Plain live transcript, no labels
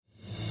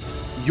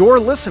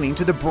You're listening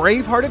to the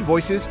Bravehearted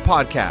Voices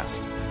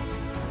podcast.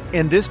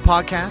 In this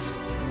podcast,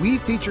 we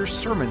feature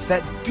sermons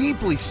that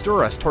deeply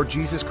stir us toward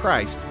Jesus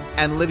Christ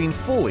and living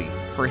fully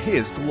for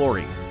His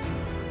glory.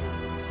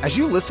 As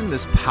you listen to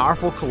this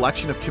powerful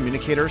collection of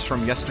communicators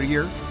from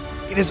yesteryear,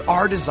 it is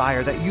our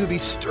desire that you be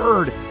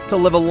stirred to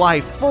live a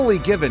life fully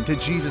given to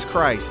Jesus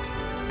Christ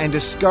and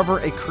discover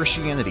a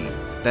Christianity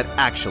that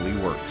actually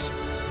works.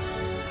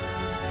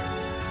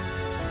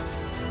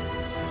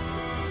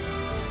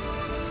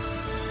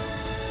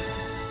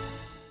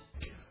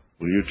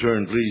 Will you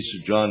turn, please,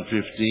 to John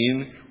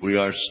 15? We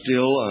are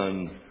still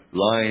on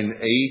line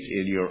 8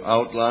 in your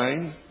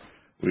outline.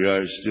 We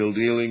are still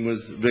dealing with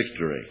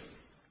victory.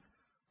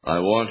 I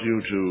want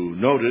you to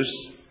notice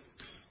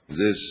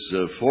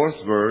this fourth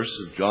verse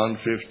of John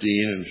 15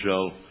 and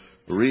shall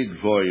read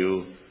for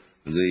you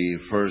the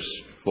first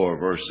 4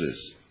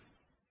 verses.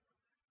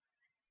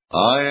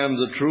 I am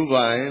the true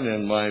vine,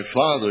 and my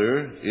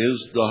Father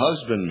is the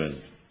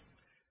husbandman.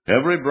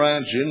 Every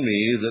branch in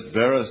me that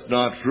beareth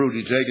not fruit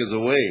he taketh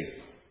away,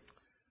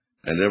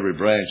 and every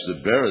branch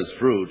that beareth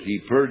fruit he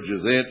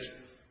purgeth it,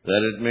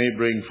 that it may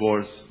bring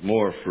forth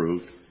more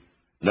fruit.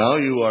 Now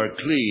you are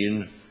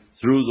clean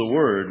through the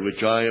word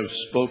which I have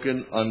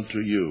spoken unto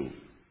you.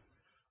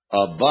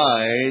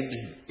 Abide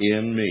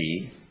in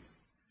me,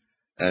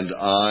 and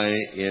I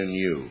in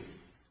you.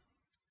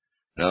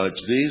 Now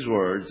it's these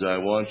words I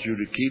want you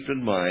to keep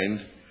in mind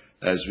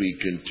as we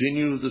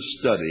continue the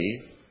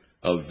study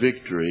of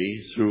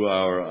victory through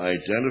our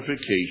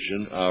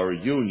identification, our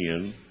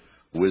union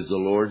with the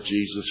Lord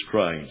Jesus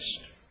Christ.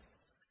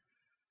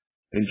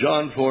 In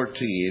John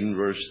 14,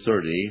 verse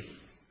 30,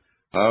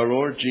 our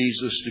Lord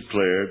Jesus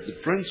declared,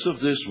 The prince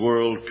of this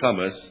world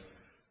cometh,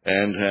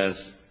 and hath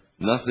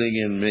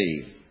nothing in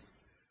me.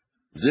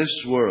 This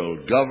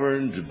world,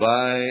 governed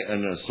by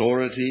an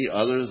authority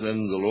other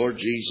than the Lord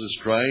Jesus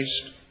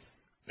Christ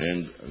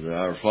and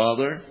our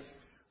Father,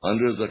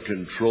 under the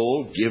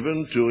control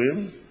given to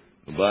him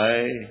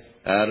by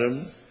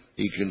Adam.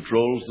 He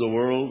controls the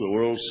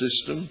world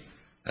system,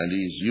 and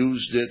he's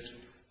used it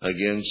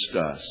against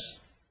us.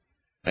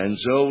 And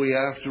so we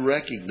have to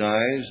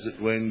recognize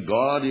that when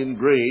God in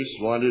grace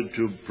wanted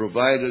to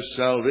provide us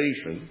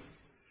salvation,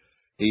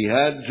 He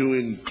had to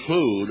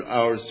include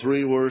our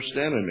 3 worst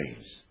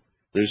enemies.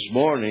 This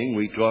morning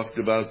we talked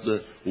about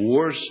the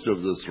worst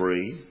of the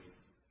 3,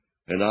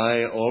 and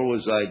I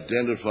always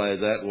identify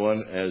that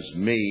one as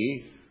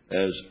me,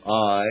 as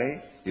I.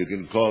 You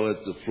can call it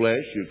the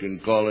flesh, you can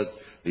call it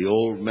the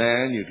old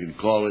man, you can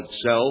call it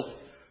self.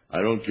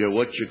 I don't care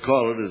what you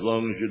call it, as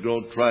long as you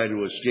don't try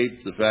to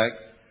escape the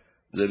fact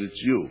that it's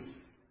you.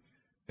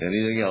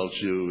 Anything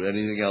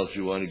else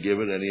you want to give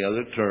it, any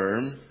other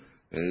term,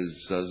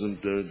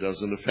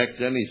 doesn't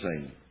affect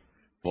anything.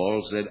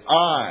 Paul said,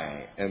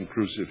 I am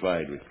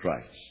crucified with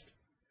Christ.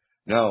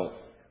 Now,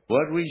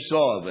 what we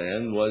saw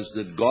then was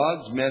that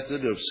God's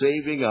method of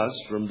saving us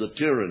from the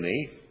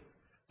tyranny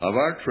of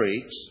our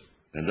traits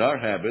and our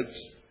habits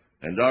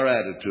and our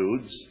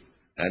attitudes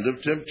and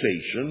of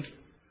temptation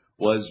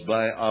was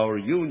by our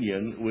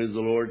union with the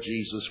Lord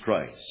Jesus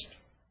Christ.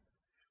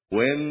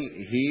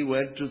 When He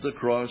went to the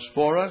cross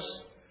for us,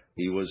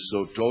 He was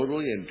so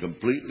totally and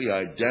completely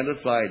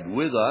identified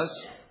with us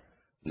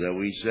that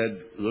we said,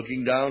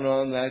 looking down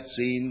on that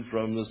scene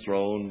from the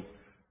throne,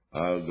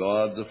 our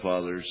God the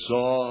Father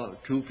saw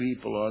 2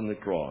 people on the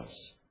cross,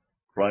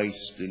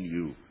 Christ and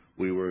you.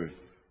 We were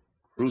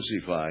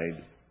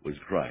crucified with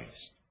Christ.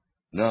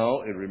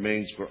 Now it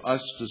remains for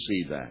us to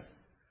see that.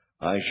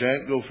 I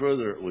shan't go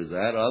further with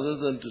that other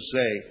than to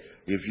say,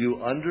 if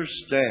you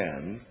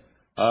understand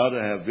how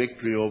to have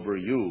victory over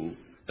you,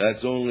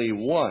 that's only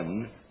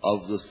one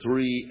of the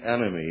 3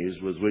 enemies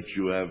with which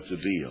you have to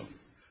deal.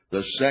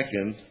 The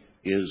second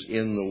is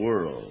in the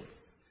world.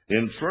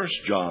 In 1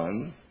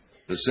 John,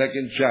 the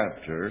 2nd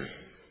chapter,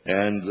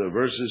 and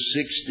verses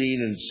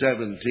 16 and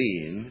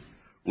 17,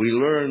 we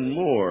learn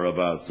more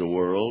about the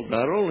world,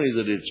 not only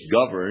that it's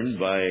governed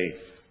by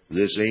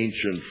this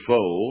ancient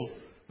foe,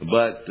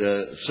 but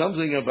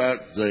something about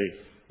the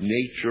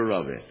nature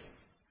of it.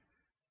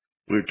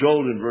 We're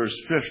told in verse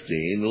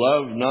 15,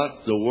 Love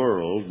not the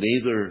world,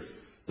 neither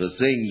the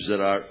things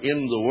that are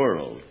in the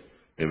world.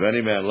 If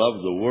any man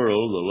love the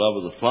world, the love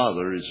of the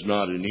Father is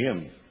not in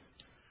him.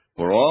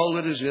 For all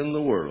that is in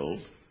the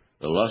world,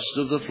 the lust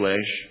of the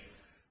flesh,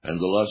 and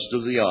the lust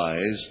of the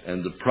eyes,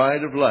 and the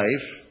pride of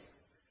life,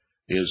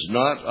 is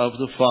not of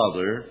the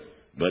Father,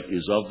 but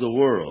is of the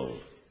world.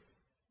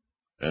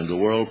 And the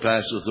world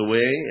passeth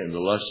away, and the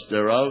lust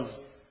thereof,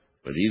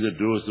 but he that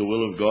doeth the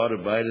will of God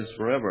abideth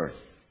forever.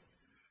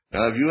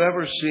 Now, if you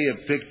ever see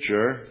a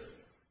picture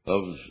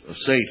of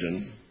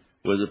Satan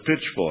with a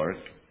pitchfork,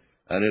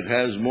 and it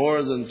has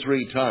more than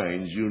 3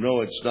 tines, you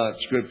know it's not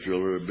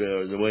scriptural or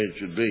the way it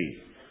should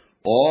be.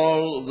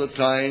 All the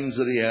tines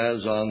that he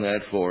has on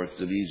that fork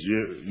that he's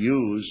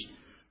used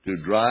to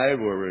drive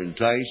or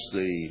entice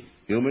the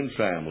human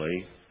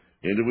family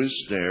into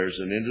his snares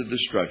and into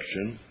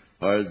destruction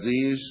are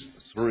these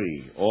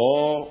 3.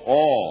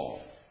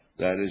 All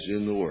that is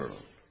in the world.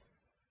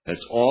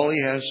 That's all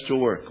he has to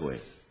work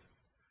with.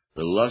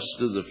 The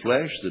lust of the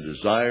flesh, the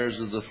desires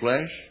of the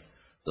flesh,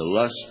 the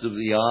lust of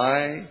the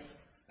eye,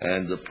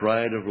 and the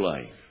pride of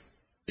life.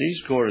 These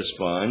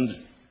correspond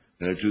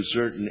to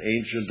certain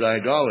ancient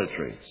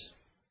idolatries.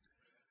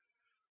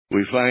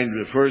 We find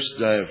the first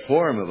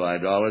form of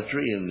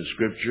idolatry in the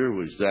Scripture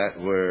was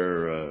that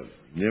where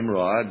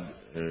Nimrod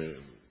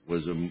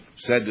was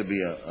said to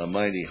be a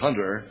mighty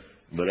hunter,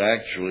 but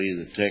actually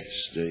the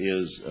text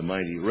is a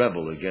mighty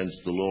rebel against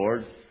the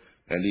Lord.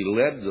 And he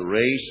led the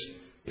race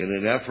in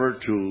an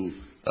effort to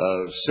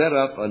set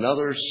up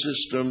another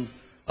system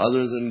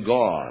other than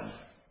God.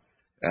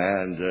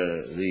 And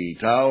the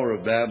Tower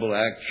of Babel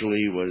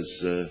actually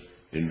was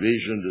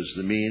envisioned as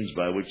the means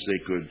by which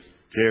they could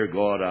tear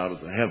God out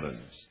of the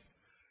heavens.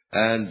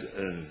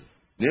 And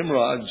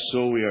Nimrod,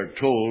 so we are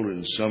told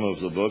in some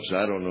of the books,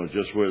 I don't know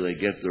just where they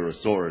get their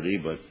authority,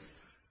 but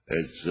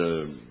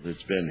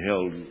it's been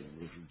held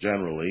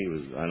generally,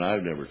 and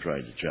I've never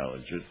tried to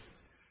challenge it,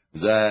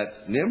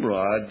 that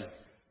Nimrod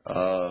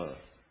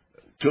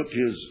took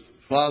his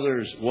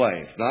father's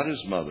wife, not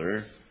his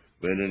mother,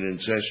 but in an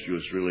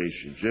incestuous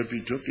relationship.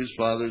 He took his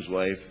father's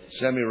wife,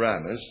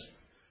 Semiramis,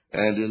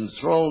 and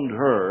enthroned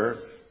her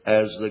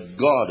as the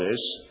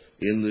goddess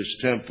in this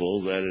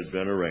temple that had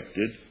been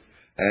erected,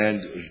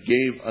 and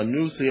gave a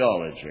new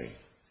theology,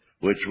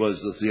 which was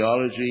the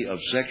theology of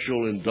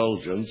sexual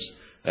indulgence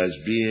as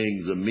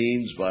being the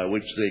means by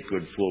which they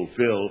could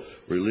fulfill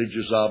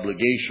religious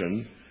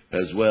obligation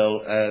as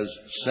well as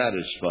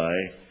satisfy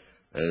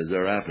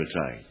their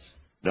appetites.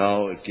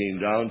 Now, it came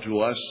down to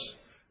us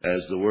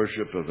as the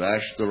worship of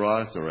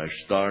Ashtaroth or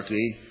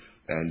Ashtarte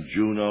and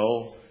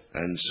Juno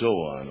and so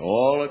on.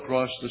 All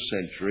across the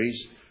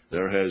centuries,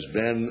 there has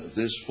been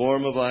this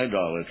form of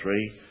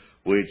idolatry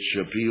which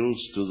appeals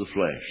to the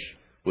flesh,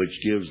 which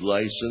gives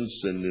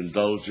license and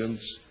indulgence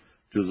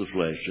to the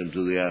flesh and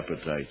to the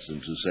appetites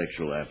and to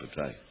sexual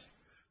appetites.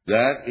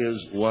 That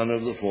is one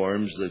of the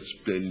forms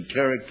that's been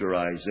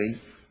characterizing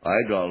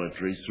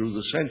idolatry through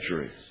the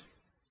centuries.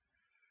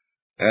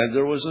 And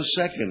there was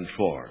a second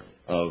form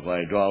of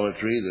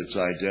idolatry that's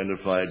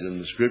identified in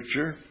the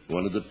Scripture.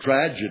 One of the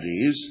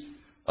tragedies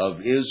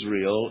of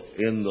Israel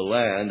in the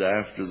land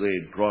after they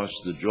had crossed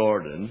the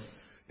Jordan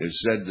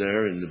is said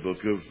there in the book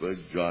of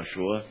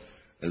Joshua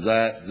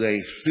that they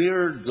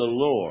feared the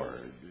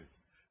Lord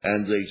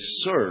and they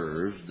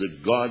served the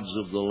gods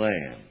of the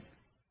land.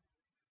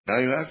 Now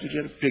you have to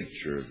get a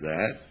picture of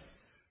that.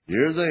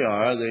 Here they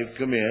are, they've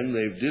come in,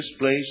 they've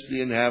displaced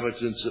the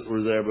inhabitants that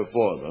were there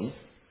before them.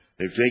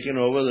 They've taken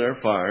over their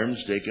farms,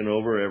 taken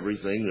over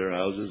everything, their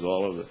houses,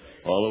 all that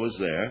was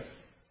there.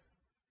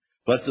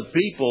 But the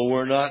people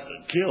were not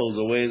killed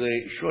the way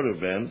they should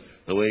have been,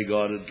 the way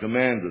God had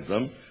commanded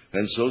them.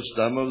 And so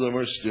some of them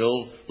are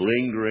still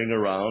lingering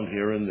around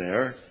here and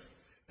there.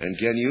 And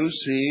can you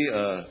see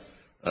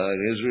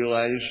an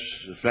Israelite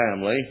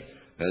family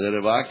that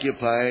have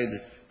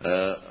occupied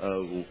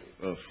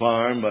a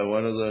farm by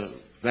one of the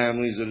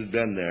families that had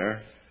been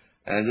there,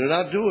 and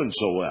they're not doing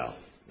so well.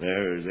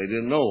 They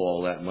didn't know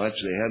all that much.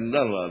 They hadn't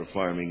done a lot of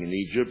farming in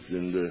Egypt,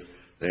 and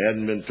they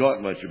hadn't been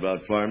taught much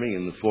about farming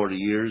in the 40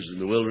 years in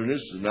the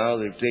wilderness, and now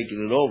they've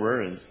taken it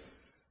over, and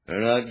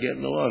they're not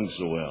getting along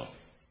so well.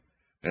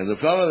 And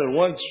the fellow that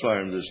once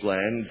farmed this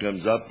land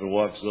comes up and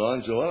walks along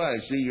and says, well, I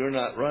see you're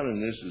not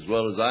running this as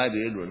well as I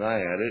did when I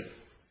had it.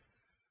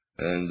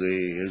 And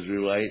the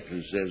Israelite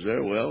who says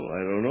there, well, I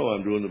don't know,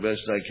 I'm doing the best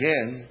I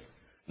can.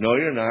 No,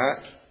 you're not.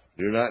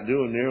 You're not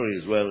doing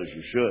nearly as well as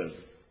you should.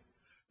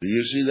 Do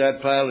you see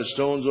that pile of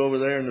stones over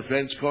there in the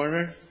fence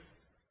corner?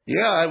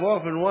 Yeah, I've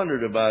often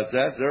wondered about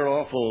that.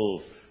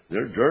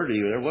 They're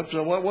dirty.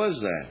 What was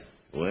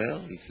that?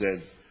 Well, he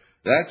said,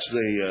 that's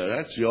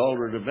the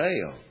altar to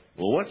Baal.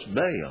 Well, what's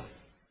Baal?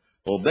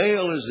 Well,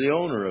 Baal is the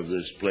owner of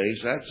this place.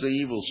 That's the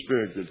evil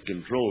spirit that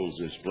controls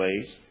this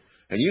place.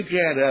 And you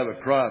can't have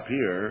a crop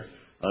here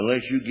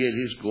unless you get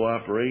his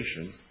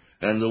cooperation.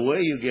 And the way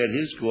you get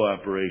his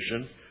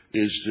cooperation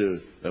is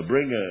to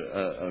bring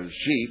a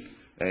sheep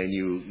and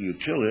you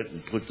kill it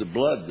and put the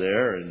blood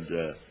there and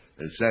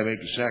make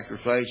a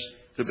sacrifice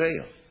to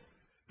Baal.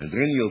 And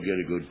then you'll get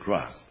a good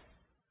crop.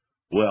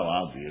 Well,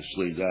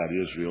 obviously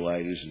that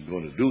Israelite isn't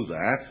going to do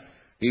that.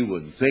 He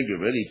wouldn't think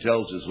of it. He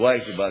tells his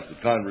wife about the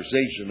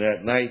conversation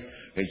that night,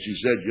 and she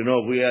said,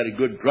 if we had a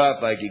good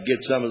crop, I could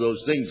get some of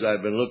those things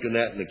I've been looking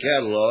at in the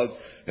catalog,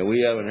 and we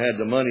haven't had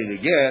the money to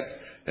get,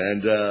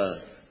 and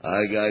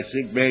I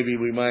think maybe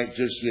we might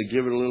just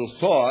give it a little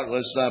thought.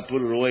 Let's not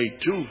put it away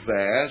too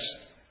fast.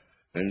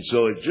 And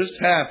so it just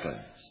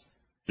happens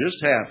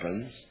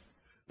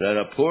that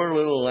a poor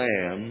little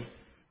lamb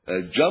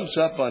jumps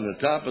up on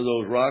the top of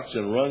those rocks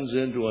and runs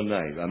into a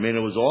knife. I mean, it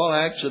was all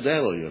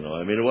accidental,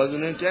 it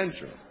wasn't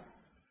intentional.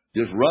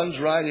 Just runs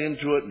right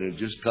into it, and it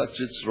just cuts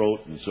its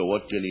throat. And so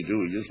what can he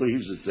do? He just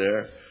leaves it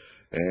there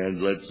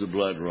and lets the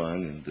blood run.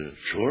 And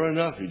sure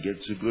enough, he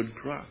gets a good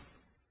crop.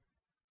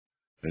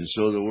 And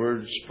so the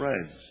word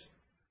spreads.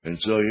 And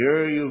so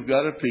here you've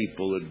got a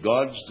people that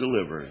God's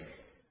delivered.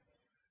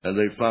 And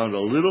they found a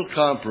little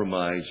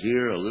compromise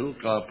here, a little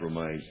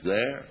compromise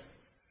there.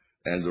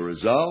 And the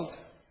result?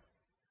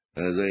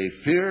 They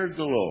feared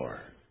the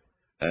Lord,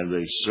 and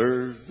they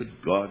served the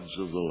gods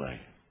of the land.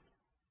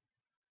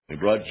 They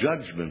brought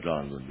judgment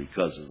on them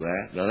because of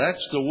that. Now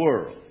that's the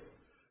world.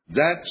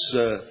 That's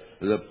the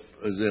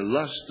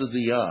lust of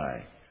the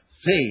eye,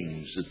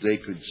 things that they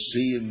could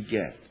see and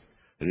get.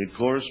 And it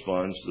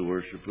corresponds to the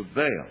worship of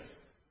Baal.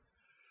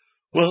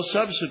 Well,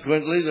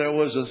 subsequently, there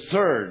was a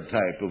third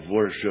type of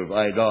worship,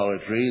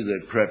 idolatry,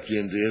 that crept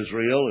into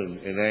Israel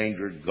and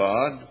angered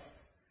God.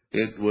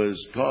 It was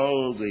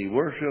called the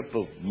worship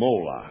of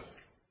Moloch.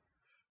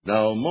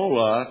 Now,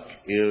 Moloch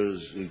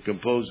is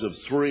composed of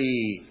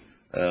three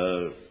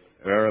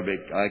Arabic,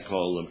 I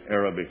call them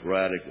Arabic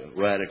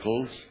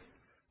radicals,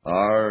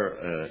 R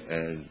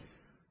and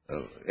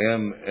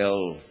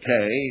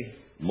M-L-K,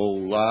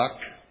 Moloch,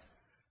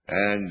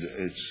 and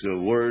it's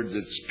a word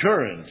that's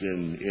current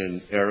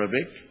in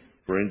Arabic.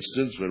 For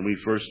instance, when we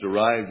first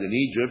arrived in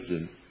Egypt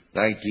in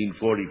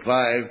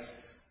 1945,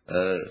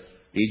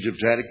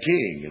 Egypt had a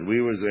king, and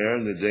we were there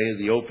on the day of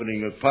the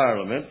opening of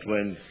Parliament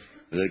when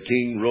the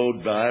king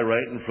rode by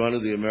right in front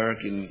of the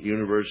American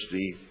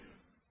University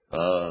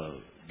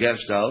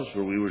guest house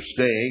where we were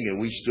staying, and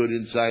we stood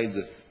inside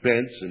the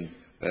fence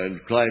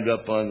and climbed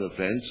up on the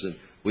fence, and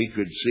we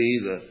could see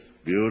the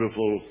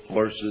beautiful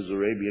horses,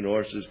 Arabian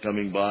horses,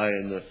 coming by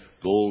in the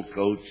gold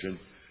coach. And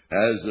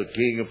as the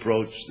king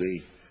approached,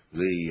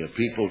 the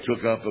people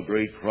took up a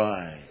great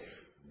cry,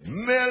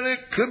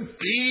 Melik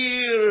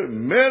Kabir,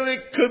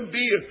 Melik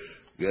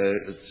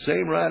Kabir.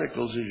 Same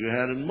radicals as you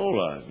had in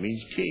Moloch,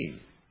 means king.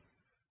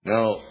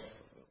 Now,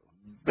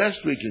 best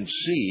we can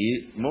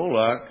see,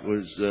 Moloch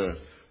was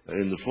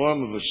in the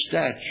form of a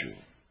statue,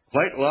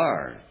 quite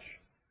large,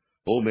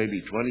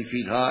 maybe 20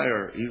 feet high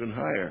or even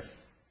higher.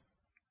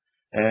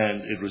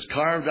 And it was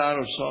carved out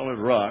of solid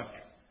rock,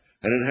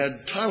 and it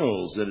had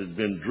tunnels that had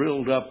been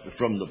drilled up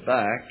from the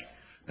back,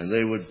 and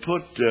they would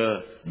put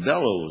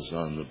bellows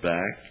on the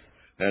back.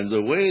 And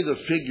the way the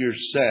figure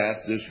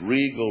sat, this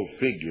regal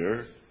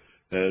figure,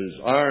 his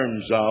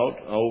arms out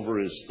over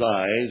his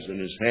thighs and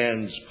his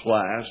hands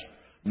clasped,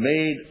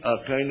 made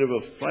a kind of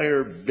a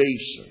fire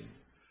basin.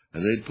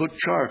 And they'd put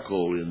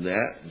charcoal in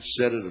that and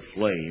set it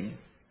aflame.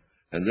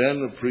 And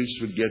then the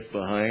priest would get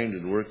behind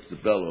and work the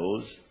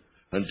bellows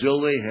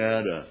until they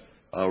had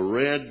a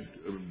red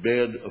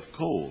bed of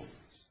coals.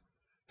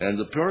 And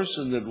the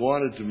person that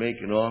wanted to make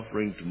an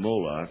offering to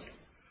Moloch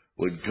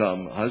would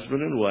come,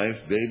 husband and wife,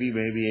 baby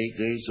maybe 8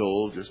 days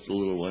old, just a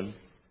little one,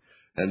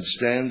 and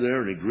stand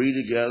there and agree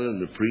together,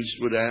 and the priest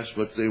would ask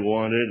what they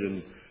wanted,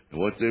 and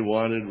what they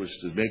wanted was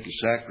to make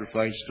a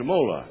sacrifice to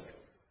Moloch.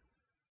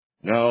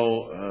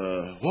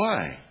 Now,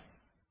 why?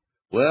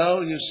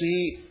 Well, you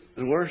see,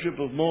 the worship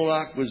of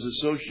Moloch was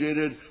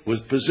associated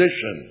with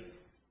position,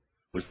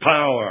 with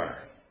power,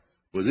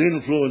 with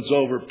influence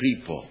over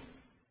people,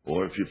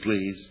 or, if you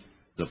please,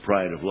 the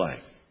pride of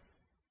life.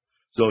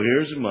 So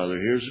here's a mother,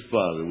 here's a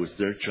father with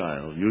their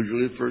child,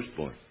 usually a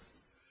firstborn.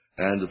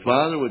 And the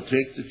father would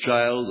take the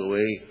child the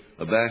way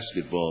a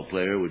basketball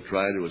player would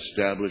try to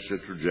establish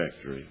a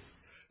trajectory,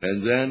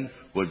 and then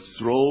would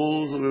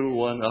throw the little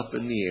one up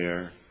in the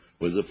air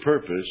with the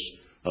purpose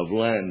of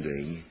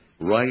landing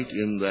right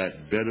in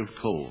that bed of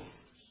coals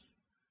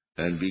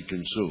and be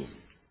consumed.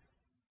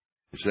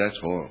 You see, that's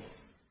horrible.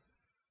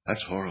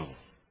 That's horrible.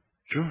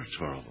 Sure, it's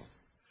horrible.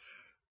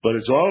 But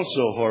it's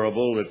also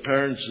horrible that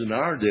parents in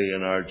our day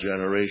and our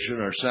generation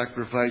are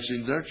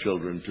sacrificing their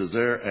children to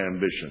their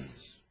ambitions.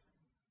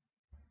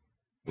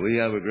 We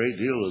have a great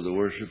deal of the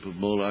worship of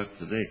Moloch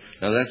today.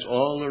 Now, that's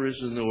all there is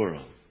in the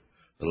world.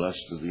 The lust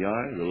of the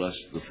eye, the lust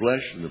of the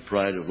flesh, and the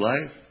pride of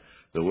life,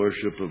 the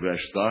worship of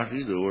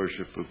Astarte, the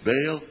worship of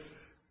Baal,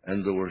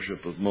 and the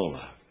worship of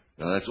Moloch.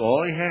 Now, that's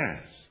all he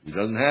has. He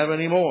doesn't have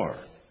any more.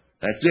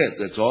 That's it.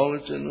 That's all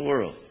that's in the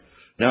world.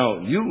 Now,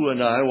 you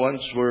and I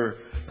once were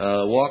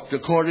walked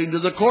according to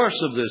the course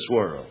of this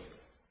world,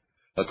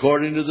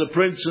 according to the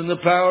prince and the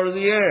power of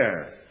the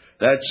air,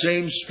 that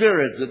same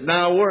spirit that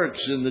now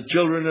works in the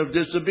children of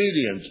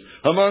disobedience,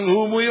 among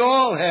whom we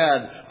all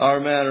had our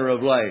manner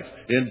of life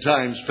in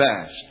times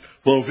past,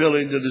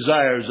 fulfilling the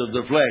desires of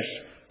the flesh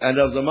and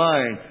of the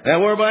mind,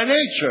 and were by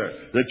nature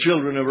the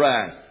children of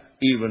wrath,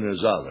 even as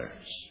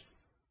others.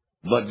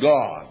 But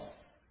God,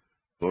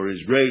 for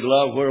His great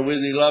love wherewith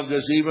He loved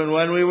us even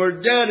when we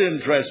were dead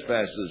in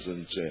trespasses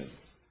and sins,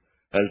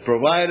 has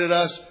provided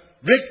us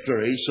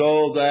victory,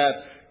 so that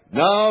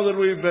now that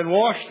we've been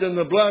washed in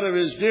the blood of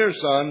His dear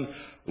Son,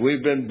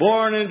 we've been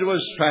born into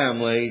His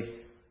family,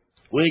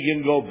 we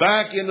can go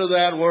back into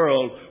that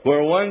world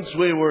where once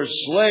we were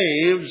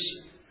slaves,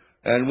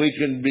 and we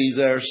can be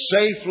there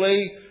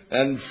safely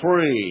and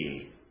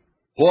free.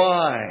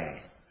 Why?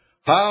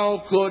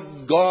 How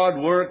could God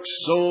work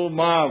so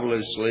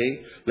marvelously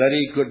that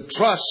He could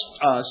trust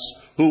us,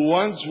 who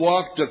once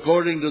walked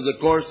according to the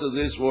course of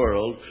this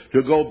world,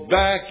 to go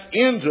back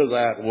into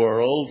that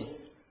world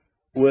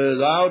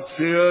without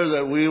fear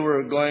that we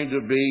were going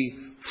to be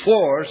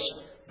forced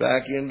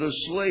back into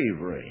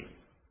slavery?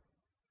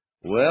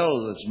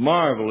 Well, it's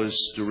marvelous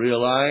to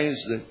realize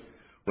that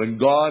when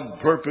God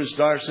purposed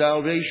our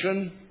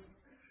salvation,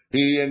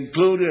 He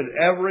included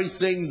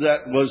everything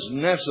that was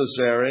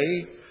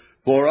necessary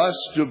for us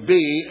to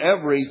be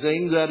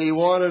everything that He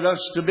wanted us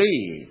to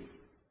be.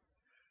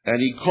 And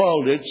He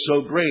called it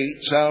so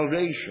great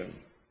salvation.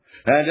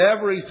 And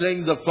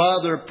everything the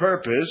Father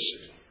purposed,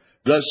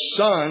 the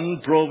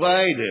Son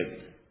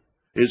provided.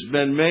 It's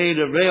been made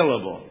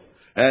available.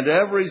 And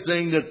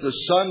everything that the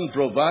Son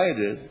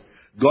provided,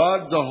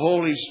 God the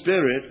Holy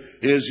Spirit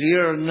is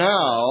here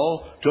now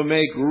to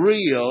make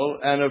real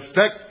and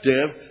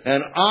effective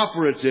and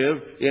operative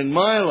in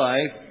my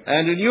life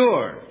and in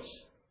yours.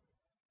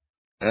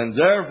 And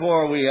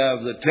therefore we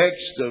have the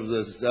text of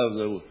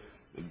the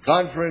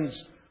conference.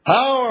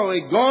 How are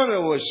we going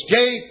to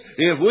escape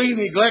if we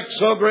neglect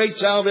so great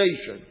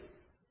salvation?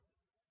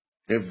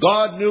 If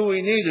God knew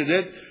we needed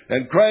it,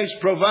 and Christ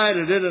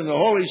provided it, and the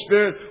Holy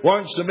Spirit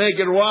wants to make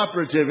it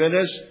operative in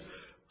us,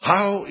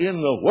 how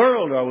in the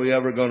world are we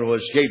ever going to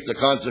escape the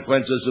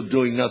consequences of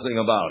doing nothing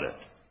about it?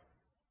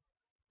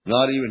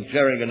 Not even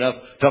caring enough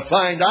to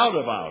find out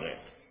about it,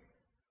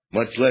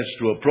 much less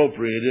to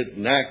appropriate it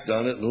and act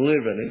on it and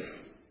live in it.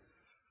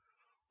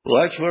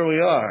 Well, that's where we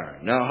are.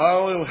 Now,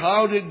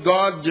 how did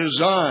God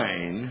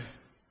design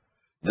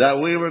that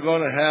we were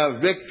going to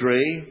have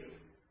victory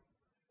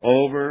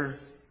over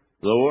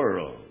the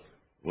world?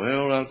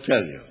 Well, I'll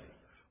tell you.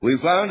 We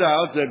found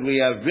out that we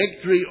have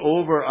victory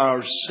over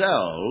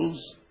ourselves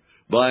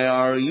by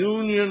our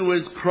union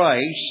with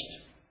Christ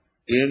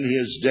in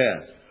His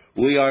death.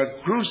 We are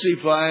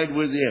crucified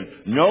with Him.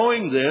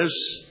 Knowing this,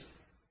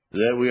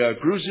 that we are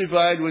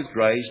crucified with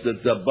Christ,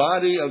 that the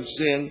body of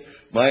sin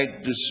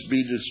might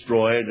be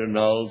destroyed,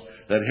 annulled,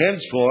 that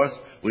henceforth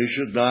we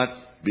should not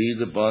be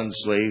the bond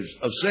slaves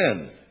of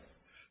sin.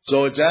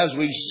 So it's as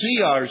we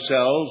see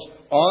ourselves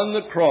on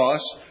the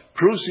cross,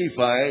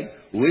 crucified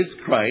with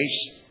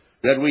Christ,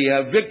 that we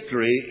have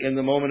victory in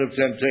the moment of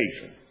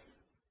temptation.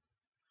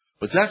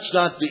 But that's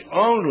not the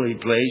only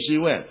place He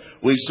went.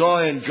 We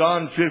saw in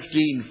John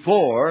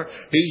 15:4,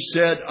 He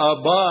said,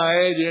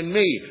 "Abide in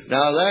me."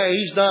 Now,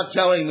 He's not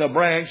telling the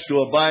branch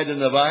to abide in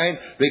the vine,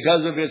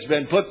 because if it's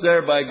been put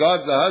there by God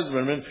the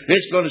husbandman,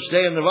 it's going to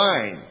stay in the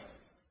vine.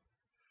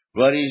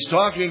 But He's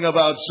talking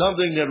about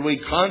something that we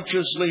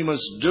consciously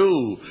must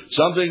do,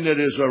 something that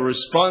is a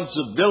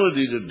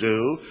responsibility to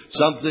do,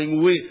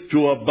 something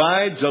to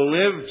abide, to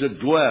live, to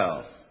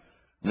dwell.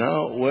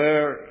 Now,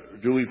 where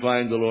do we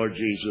find the Lord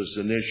Jesus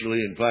initially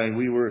and find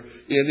we were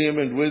in Him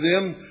and with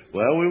Him?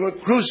 Well, we were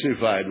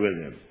crucified with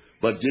Him.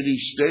 But did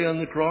He stay on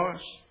the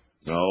cross?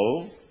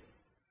 No.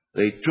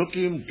 They took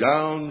Him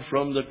down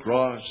from the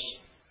cross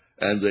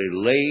and they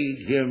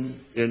laid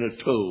Him in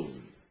a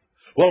tomb.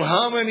 Well,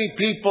 how many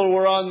people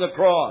were on the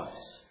cross?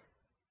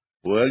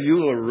 Well,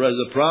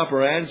 the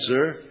proper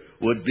answer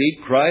would be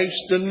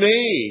Christ and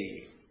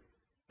me.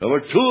 There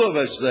were two of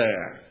us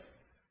there.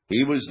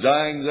 He was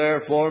dying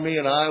there for me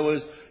and I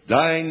was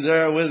dying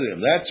there with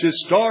Him. That's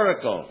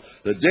historical.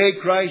 The day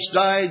Christ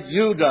died,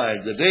 you died.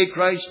 The day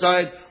Christ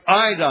died,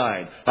 I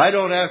died. I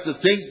don't have to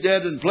think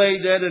dead and play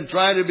dead and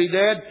try to be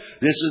dead.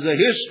 This is a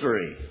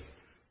history.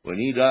 When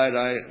He died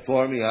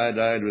for me, I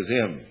died with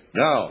Him.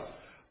 Now,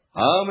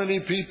 how many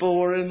people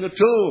were in the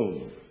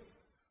tomb?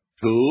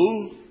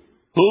 Two.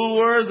 Who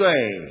were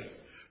they?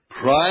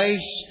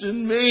 Christ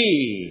and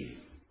me.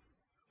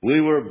 We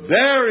were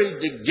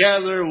buried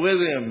together with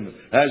Him.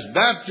 As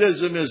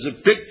baptism is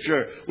a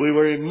picture, we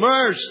were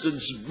immersed and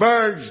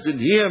submerged in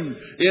Him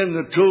in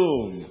the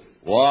tomb.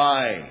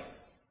 Why?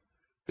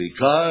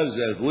 Because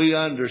as we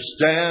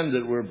understand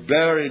that we're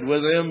buried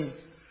with Him,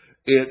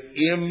 it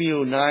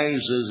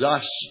immunizes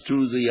us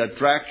to the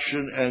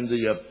attraction and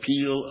the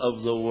appeal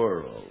of the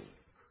world.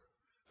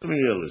 Let me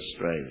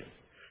illustrate it.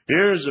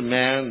 Here's a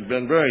man who's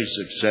been very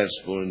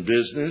successful in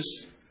business.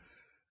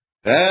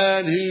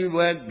 And he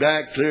went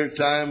back clear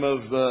time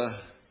of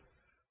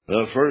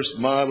the first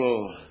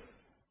Model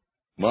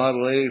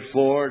A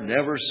Ford. And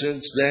ever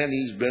since then,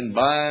 he's been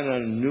buying a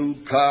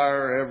new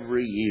car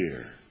every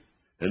year.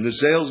 And the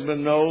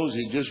salesman knows,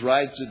 he just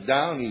writes it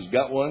down. He's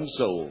got one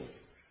sold.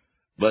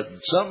 But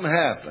something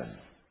happened.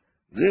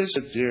 This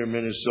here in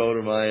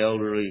Minnesota, my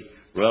elderly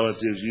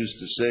relatives used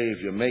to say,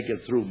 if you make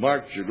it through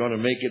March, you're going to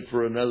make it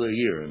for another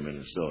year in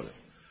Minnesota.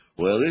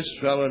 Well, this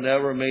fella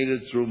never made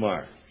it through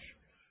March.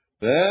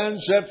 Then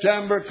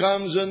September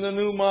comes and the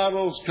new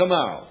models come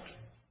out.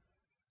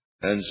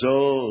 And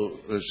so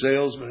the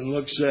salesman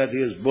looks at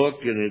his book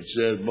and it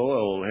says, boy,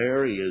 old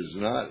Harry is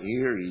not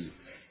here.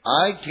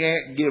 I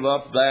can't give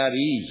up that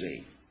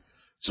easy.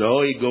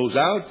 So he goes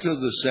out to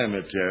the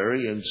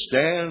cemetery and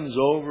stands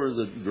over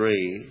the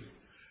grave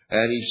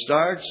and he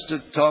starts to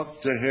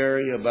talk to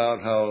Harry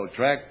about how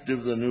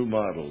attractive the new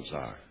models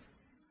are.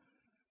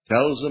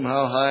 Tells him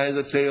how high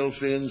the tail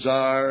fins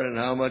are and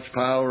how much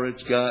power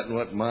it's got and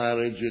what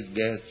mileage it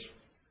gets.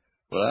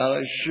 Well,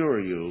 I'll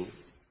assure you,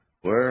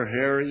 where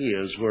Harry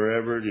is,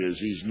 wherever it is,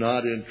 he's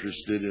not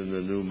interested in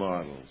the new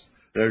models.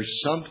 There's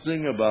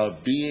something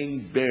about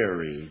being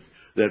buried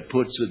that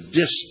puts a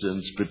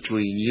distance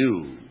between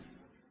you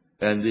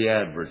and the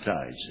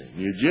advertising.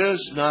 You're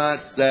just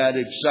not that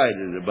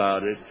excited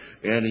about it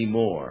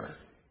anymore.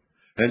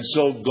 And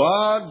so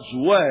God's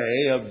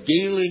way of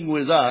dealing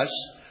with us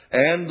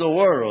and the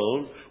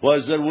world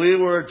was that we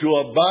were to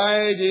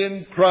abide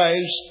in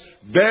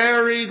Christ,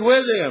 buried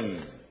with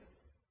Him.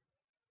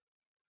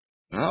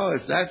 Now,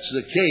 if that's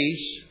the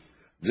case,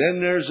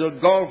 then there's a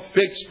gulf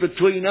fixed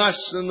between us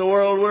and the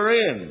world we're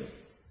in.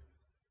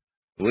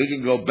 We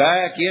can go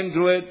back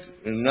into it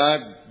and not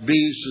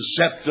be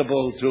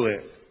susceptible to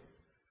it.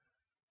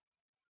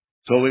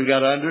 So we've got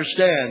to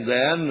understand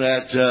then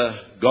that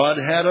God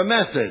had a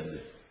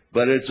method,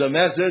 but it's a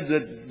method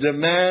that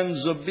demands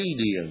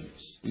obedience.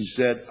 He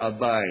said,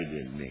 abide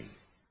in me.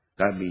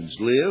 That means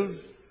live.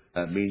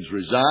 That means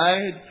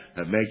reside.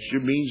 That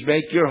means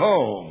make your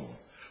home.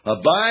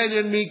 Abide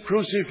in me,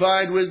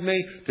 crucified with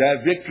me, to have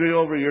victory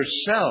over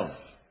yourself.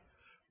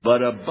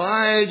 But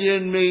abide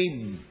in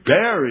me,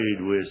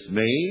 buried with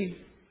me,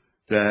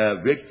 to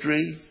have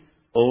victory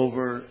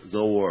over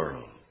the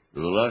world.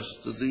 The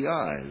lust of the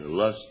eye, the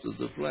lust of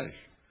the flesh,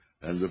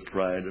 and the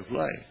pride of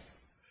life.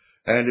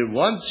 And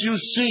once you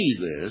see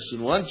this,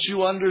 and once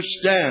you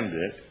understand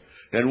it,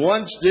 and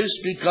once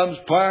this becomes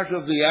part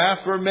of the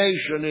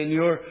affirmation in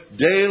your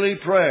daily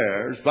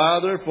prayers,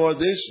 Father, for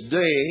this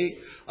day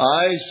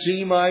I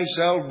see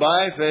myself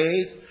by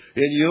faith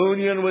in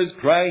union with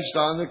Christ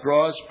on the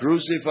cross,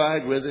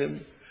 crucified with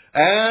Him,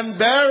 and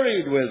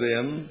buried with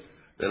Him,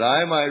 that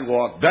I might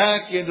walk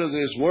back into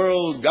this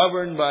world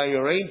governed by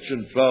your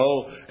ancient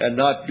foe and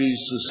not be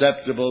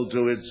susceptible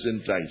to its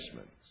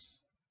enticements.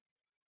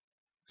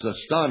 It's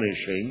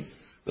astonishing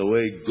the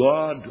way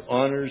God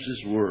honors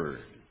His Word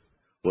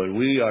when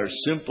we are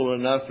simple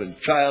enough and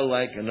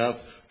childlike enough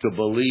to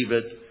believe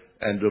it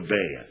and obey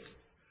it.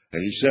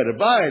 And He said,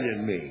 abide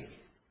in me.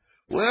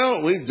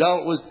 Well, we've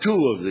dealt with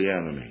two of the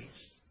enemies,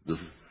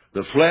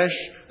 the flesh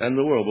and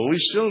the world. But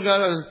we still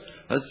got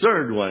a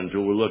third one to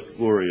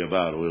worry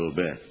about a little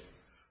bit.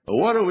 But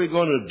what are we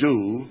going to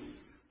do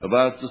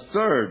about the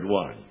third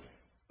one?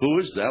 Who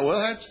is that?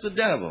 Well, that's the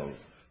devil.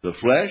 The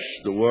flesh,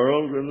 the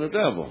world, and the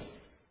devil.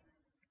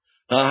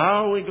 Now,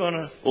 how are we going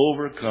to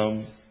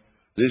overcome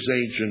this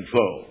ancient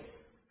foe?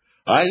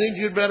 I think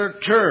you'd better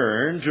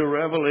turn to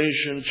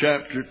Revelation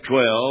chapter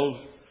 12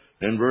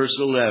 and verse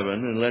 11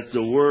 and let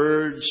the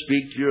Word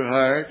speak to your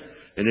heart.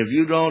 And if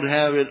you don't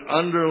have it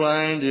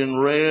underlined in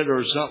red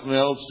or something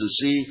else to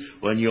see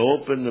when you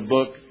open the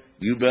book,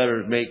 you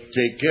better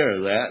take care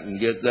of that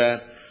and get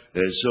that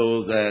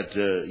so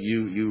that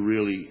you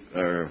really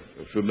are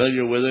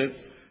familiar with it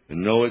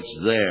and know it's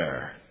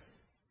there.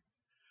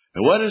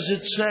 And what does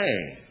it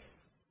say?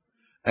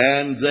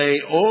 And they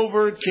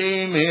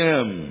overcame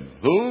him.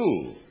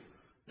 Who?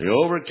 They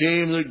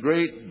overcame the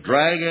great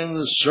dragon,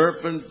 the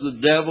serpent, the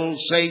devil,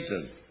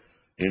 Satan.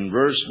 In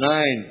verse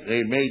 9,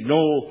 they made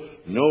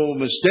no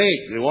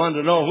mistake. They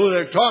wanted to know who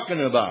they're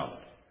talking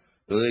about.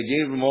 So they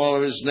gave him all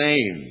of his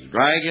names.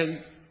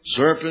 Dragon,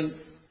 serpent,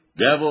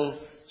 devil,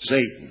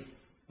 Satan.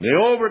 They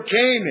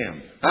overcame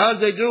him. How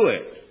did they do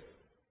it?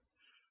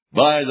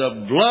 By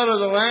the blood of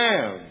the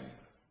Lamb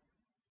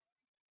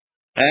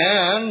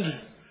and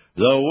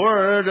the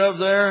word of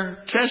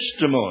their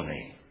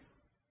testimony.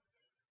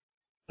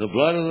 The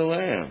blood of the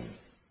Lamb.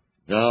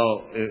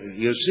 Now,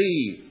 you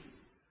see,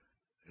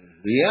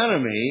 the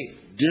enemy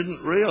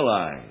didn't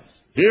realize.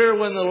 Here,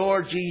 when the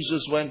Lord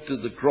Jesus went to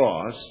the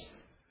cross,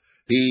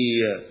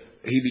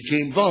 he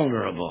became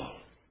vulnerable.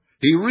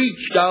 He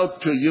reached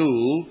out to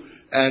you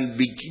and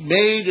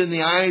made in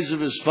the eyes of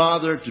His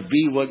Father to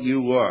be what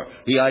you were.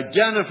 He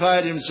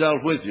identified Himself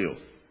with you.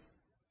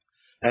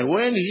 And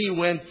when He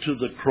went to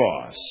the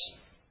cross,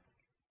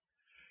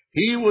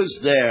 He was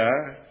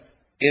there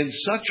in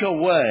such a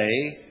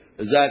way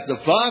that the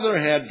Father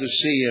had to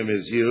see Him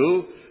as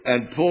you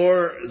and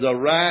pour the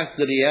wrath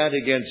that He had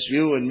against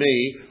you and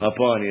me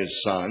upon His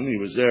Son. He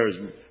was there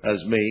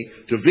as me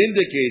to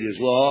vindicate His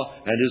law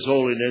and His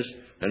holiness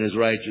and His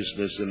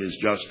righteousness and His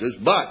justice.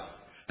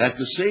 But at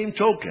the same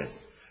token,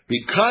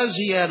 because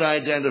He had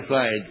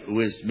identified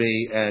with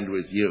me and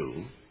with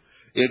you,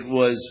 it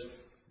was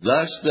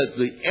thus that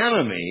the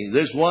enemy,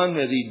 this one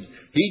that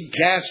he'd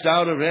cast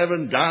out of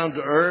heaven down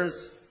to earth,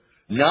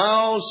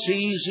 now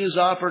sees his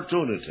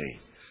opportunity.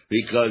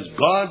 Because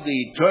God,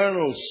 the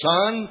eternal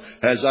Son,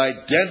 has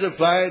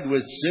identified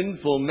with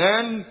sinful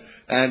men,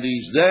 and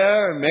He's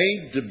there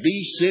made to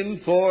be sin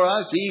for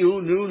us, He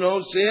who knew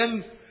no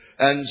sin.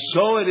 And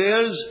so it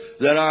is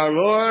that our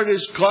Lord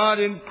is caught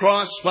in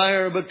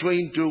crossfire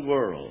between two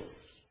worlds.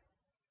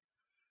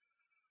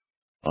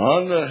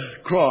 On the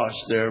cross,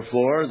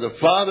 therefore, the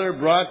Father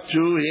brought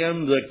to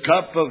Him the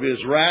cup of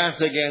His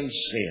wrath against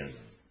sin.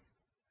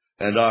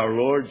 And our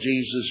Lord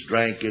Jesus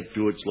drank it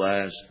to its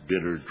last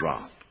bitter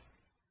drop.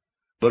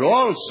 But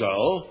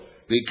also,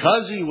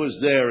 because He was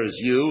there as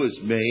you,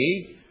 as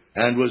me,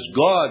 and was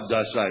God,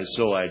 thus I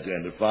so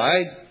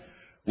identified,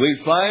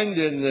 we find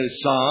in the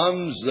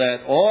Psalms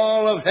that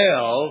all of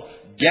hell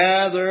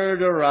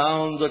gathered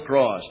around the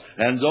cross.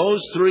 And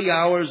those 3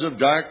 hours of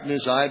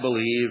darkness, I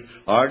believe,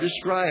 are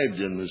described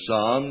in the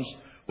Psalms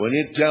when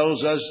it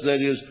tells us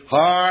that His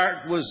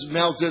heart was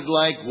melted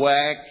like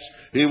wax,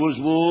 He was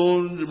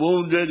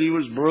wounded. He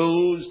was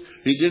bruised.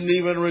 He didn't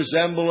even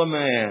resemble a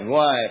man.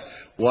 Why?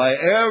 Why,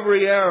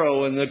 every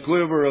arrow in the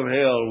quiver of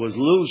hell was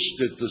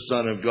loosed at the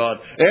Son of God.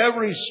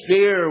 Every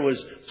spear was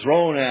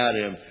thrown at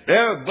him.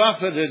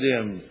 Buffeted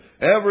him.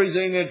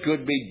 Everything that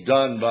could be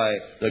done by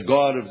the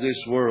God of this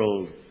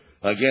world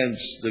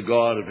against the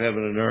God of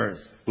heaven and earth,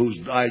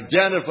 who's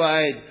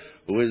identified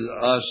with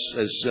us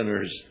as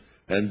sinners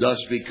and thus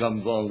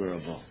become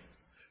vulnerable.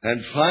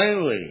 And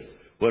finally,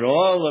 when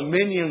all the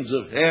minions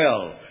of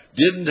hell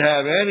didn't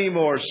have any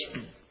more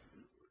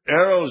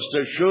arrows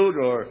to shoot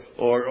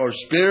or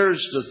spears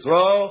to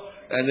throw,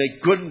 and they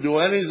couldn't do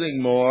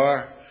anything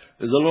more,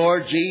 the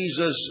Lord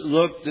Jesus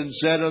looked and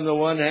said, on the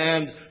one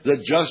hand, the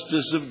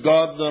justice of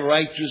God, the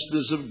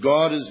righteousness of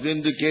God is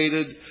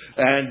vindicated,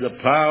 and the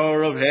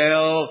power of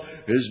hell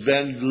has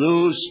been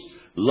loosed.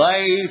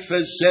 Life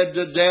has said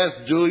to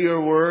death, do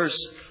your worst.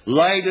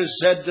 Light has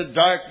said to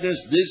darkness,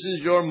 this is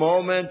your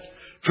moment.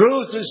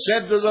 Truth has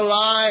said to the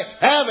lie,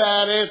 have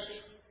at it.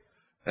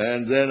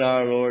 And then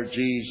our Lord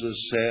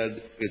Jesus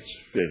said, it's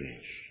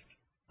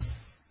finished.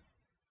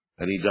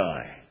 And he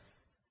died.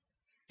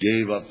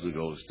 Gave up the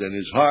ghost. And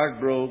his heart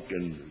broke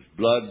and his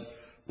blood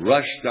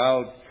rushed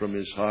out from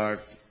his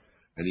heart.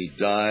 And he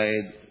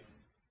died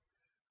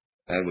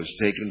and was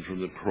taken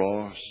from the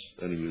cross.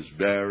 And he was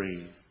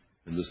buried.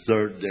 And the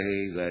third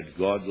day, that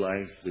God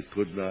life that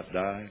could not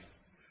die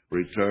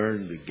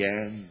returned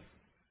again.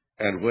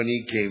 And when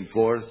he came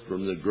forth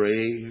from the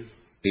grave,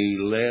 he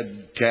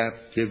led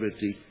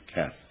captivity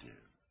captive.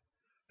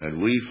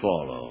 And we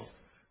follow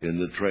in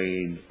the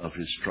train of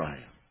his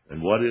triumph.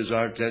 And what is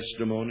our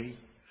testimony?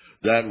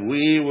 That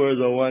we were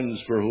the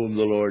ones for whom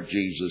the Lord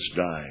Jesus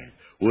died.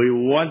 We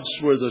once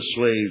were the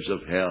slaves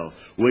of hell.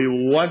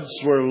 We once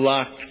were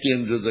locked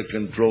into the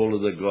control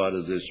of the God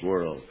of this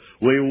world.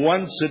 We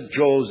once had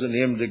chosen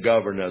him to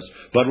govern us,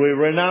 but we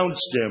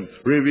renounced him.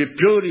 We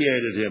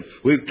repudiated him.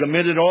 We've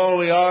committed all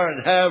we are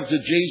and have to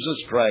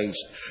Jesus Christ.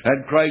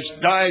 And Christ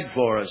died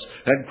for us.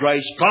 And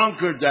Christ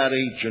conquered that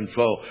ancient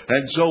foe.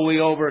 And so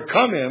we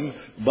overcome him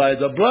by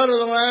the blood of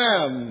the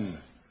Lamb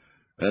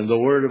and the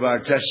word of our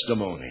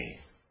testimony.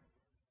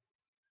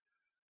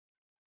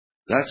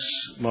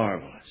 That's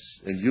marvelous.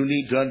 And you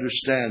need to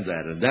understand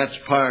that. And that's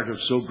part of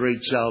so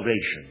great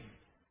salvation.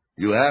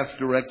 You have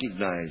to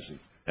recognize it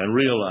and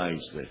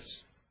realize this.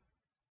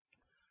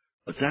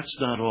 But that's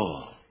not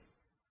all.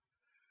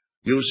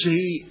 You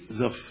see,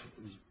 the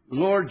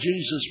Lord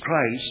Jesus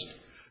Christ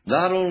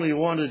not only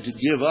wanted to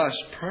give us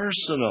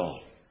personal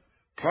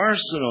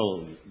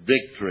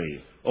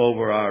victory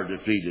over our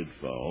defeated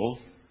foe,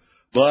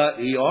 but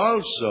he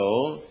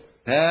also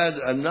had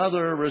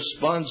another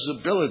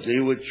responsibility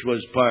which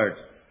was part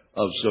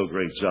of so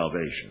great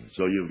salvation.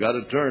 So you've got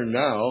to turn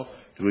now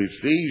to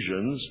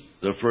Ephesians,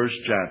 the first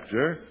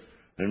chapter,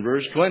 and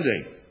verse 20.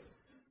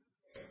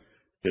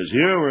 Because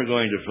here we're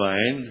going to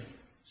find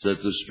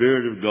that the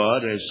Spirit of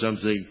God has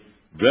something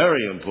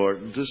very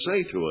important to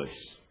say to us.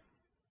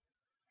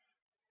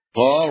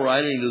 Paul,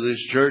 writing to this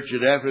church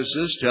at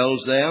Ephesus,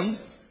 tells them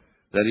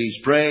that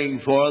he's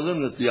praying for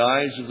them, that the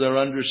eyes of their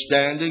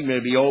understanding may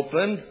be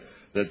opened,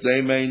 that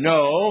they may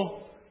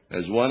know,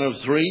 as one of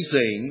three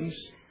things,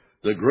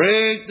 the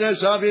greatness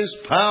of his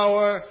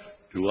power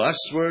to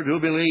usward who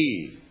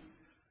believe,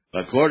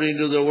 according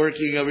to the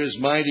working of his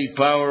mighty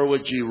power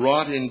which he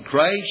wrought in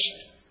Christ,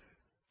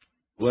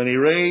 when he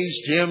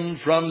raised him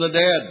from the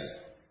dead,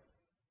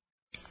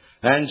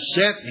 and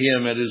set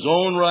him at his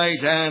own right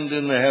hand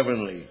in the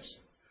heavenlies,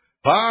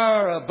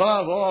 far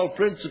above all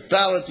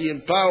principality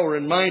and power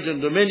and might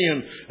and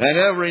dominion, and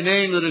every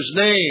name that is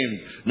named,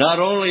 not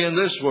only in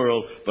this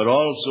world, but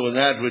also in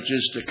that which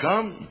is to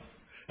come,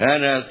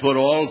 and hath put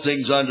all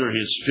things under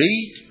his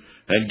feet,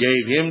 and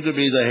gave him to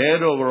be the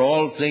head over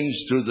all things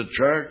to the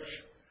church,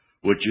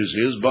 which is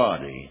his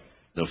body,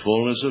 the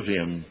fullness of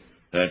him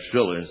that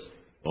filleth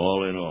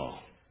all in all.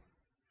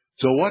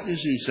 So what is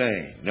he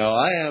saying? Now,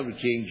 I have a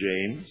King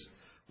James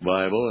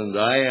Bible, and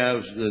I have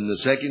in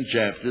the second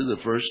chapter,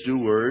 the first two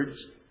words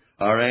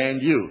are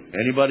and you.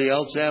 Anybody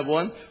else have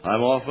one?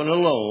 I'm often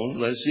alone.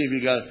 Let's see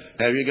if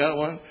have you got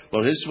one?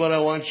 Well, this is what I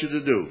want you to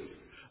do.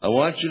 I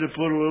want you to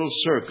put a little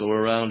circle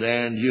around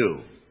and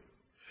you.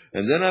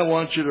 And then I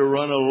want you to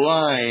run a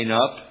line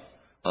up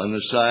on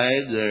the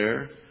side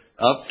there,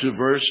 up to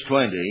verse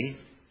 20.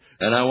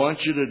 And I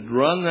want you to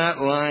run that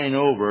line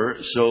over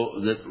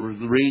so that it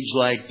reads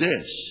like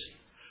this: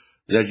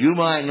 that you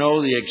might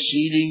know the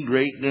exceeding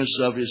greatness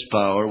of his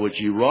power, which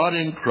he wrought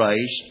in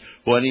Christ,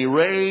 when he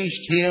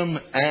raised him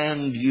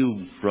and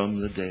you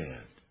from the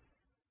dead,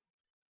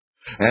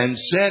 and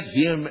set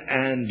him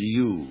and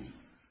you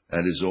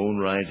at his own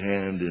right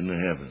hand in the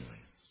heavenlies,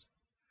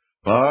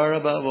 far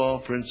above all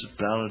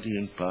principality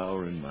and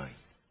power and might.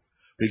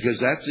 Because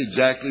that's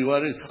exactly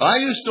what it is. I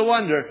used to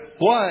wonder,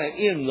 why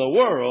in the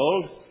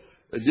world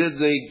did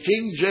the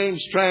King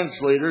James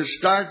translator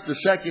start the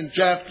second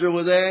chapter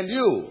with and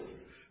you?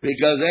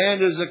 Because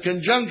and is a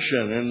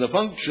conjunction, and the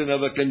function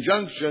of a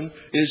conjunction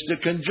is to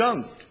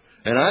conjunct.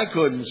 And I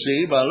couldn't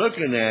see, by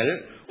looking at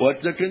it,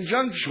 what the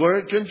where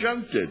it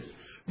conjuncted.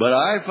 But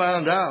I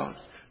found out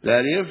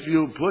that if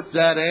you put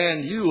that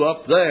and you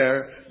up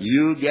there,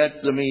 you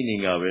get the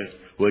meaning of it,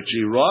 which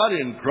He wrought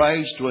in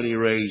Christ when He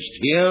raised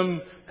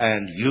Him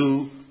and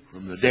you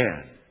from the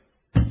dead.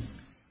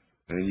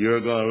 And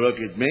you're going to look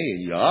at me,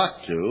 and you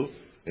ought to,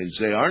 and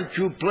say, aren't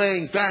you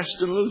playing fast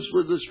and loose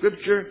with the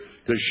Scripture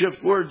to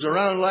shift words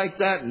around like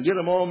that and get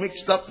them all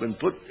mixed up and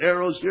put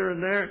arrows here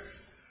and there?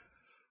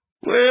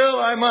 Well,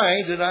 I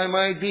might, and I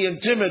might be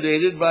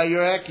intimidated by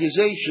your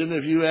accusation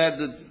if you had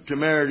the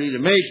temerity to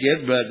make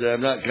it, but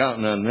I'm not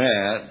counting on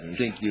that. I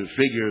think you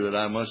figure that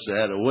I must have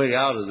had a way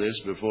out of this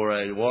before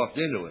I walked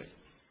into it.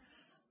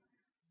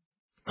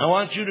 I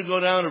want you to go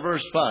down to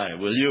verse 5,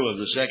 will you, of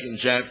the 2nd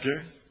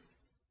chapter?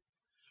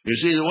 You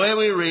see, the way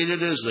we read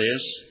it is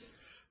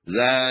this,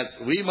 that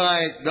we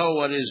might know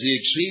what is the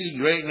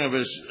exceeding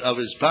greatness of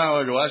His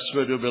power to us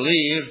for to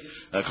believe,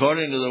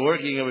 according to the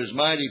working of His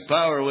mighty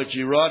power, which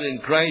He wrought in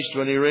Christ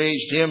when He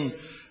raised Him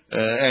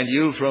and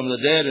you from the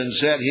dead and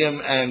set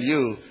Him and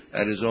you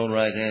at His own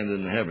right hand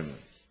in the heavenlies.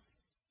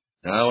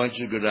 Now I want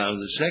you to go down to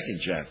the 2nd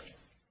chapter,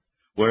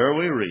 where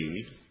we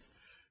read,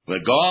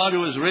 but God,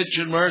 who is rich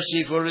in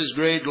mercy for His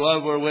great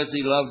love wherewith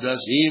He loved us,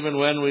 even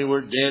when we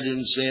were dead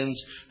in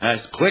sins,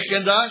 hath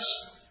quickened us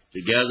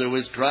together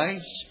with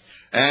Christ,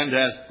 and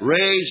hath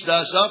raised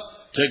us up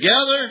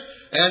together,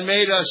 and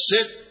made us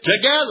sit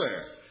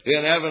together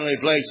in heavenly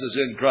places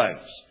in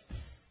Christ.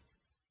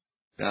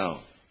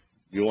 Now,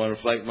 you want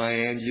to fight my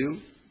and you?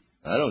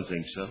 I don't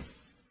think so.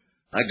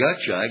 I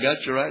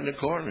got you right in the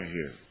corner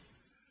here.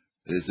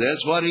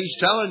 That's what He's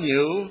telling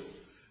you,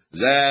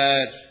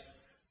 that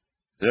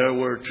there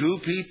were two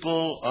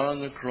people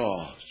on the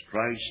cross,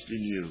 Christ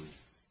and you,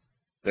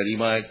 that He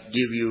might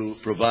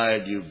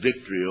provide you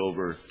victory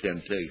over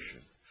temptation.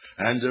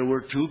 And there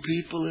were two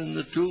people in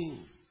the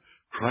tomb,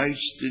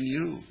 Christ and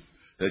you,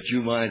 that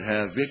you might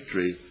have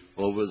victory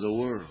over the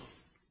world.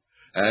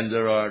 And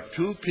there are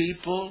two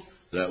people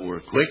that were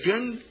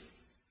quickened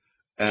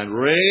and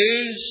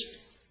raised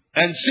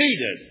and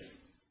seated.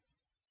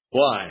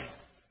 Why?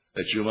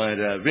 That you might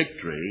have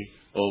victory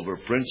over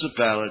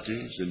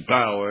principalities and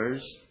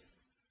powers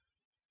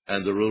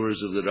and the rulers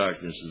of the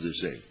darkness of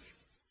this age.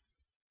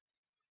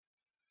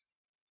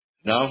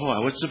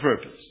 Now, what's the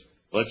purpose?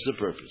 What's the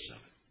purpose of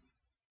it?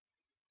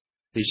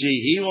 You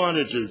see, He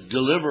wanted to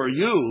deliver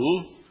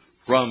you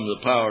from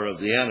the power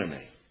of the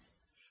enemy.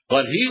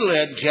 But He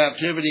led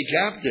captivity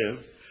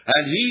captive,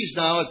 and He's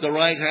now at the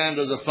right hand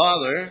of the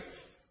Father,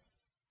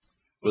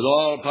 with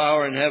all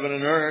power in heaven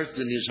and earth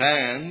in His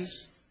hands.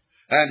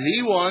 And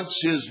He wants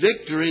His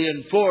victory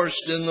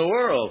enforced in the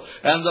world.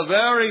 And the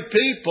very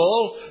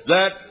people,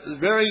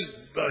 very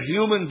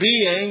human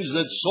beings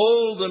that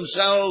sold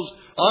themselves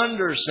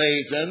under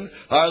Satan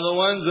are the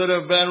ones that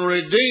have been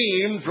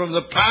redeemed from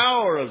the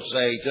power of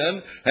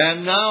Satan.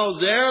 And now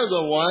they're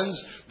the ones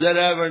that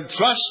have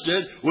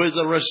entrusted with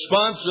the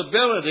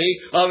responsibility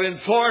of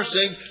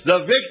enforcing the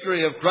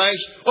victory of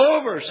Christ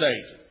over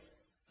Satan.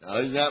 Now,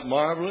 isn't that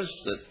marvelous,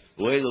 that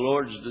the way the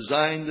Lord's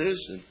designed this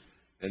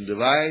and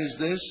devised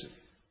this,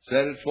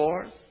 set it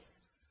forth?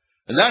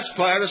 And that's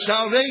part of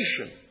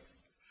salvation.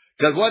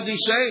 Because what did He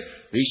say?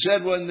 He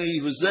said when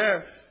He was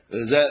there,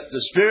 that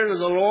the Spirit of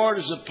the Lord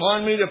is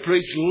upon me to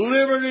preach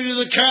liberty to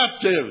the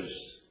captives.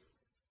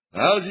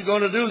 How's He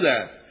going to do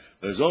that?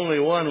 There's only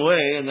one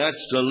way, and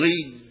that's to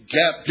lead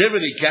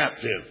captivity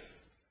captive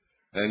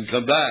and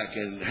come back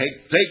and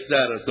take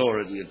that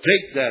authority and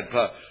take that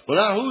power. Well,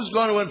 now, who's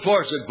going to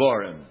enforce it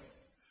for Him?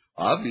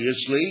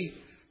 Obviously,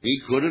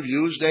 He could have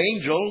used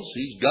angels.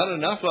 He's got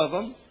enough of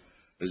them.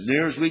 As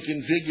near as we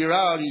can figure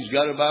out, He's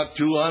got about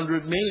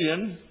 200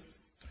 million.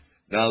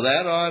 Now,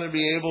 that ought to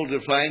be able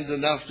to find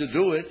enough to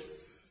do it.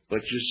 But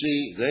you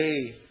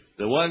see,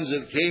 the ones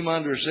that came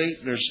under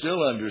Satan are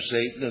still under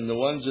Satan, and the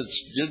ones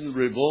that didn't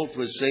revolt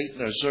with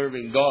Satan are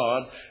serving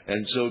God.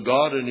 And so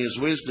God in His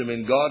wisdom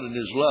and God in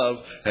His love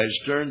has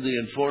turned the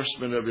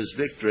enforcement of His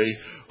victory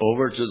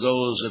over to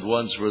those that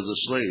once were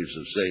the slaves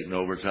of Satan,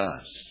 over to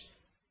us.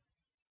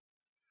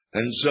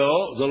 And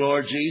so the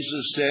Lord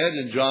Jesus said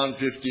in John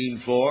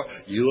 15:4,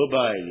 you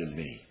abide in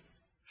me.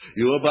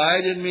 You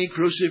abide in me,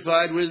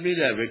 crucified with me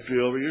to have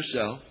victory over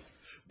yourself,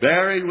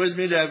 buried with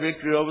me to have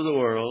victory over the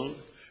world,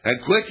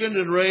 and quickened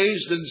and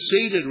raised and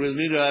seated with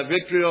me to have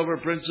victory over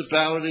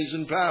principalities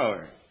and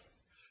power.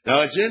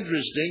 Now it's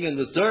interesting, in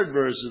the 3rd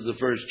verse of the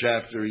 1st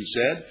chapter He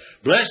said,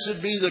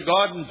 blessed be the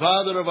God and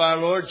Father of our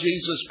Lord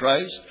Jesus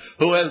Christ,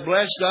 who has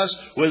blessed us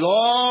with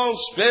all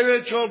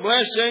spiritual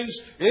blessings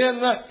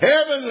in the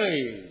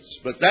heavenlies.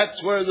 But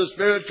that's where the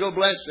spiritual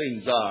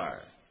blessings are.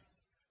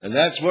 And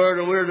that's where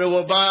we're to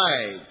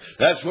abide.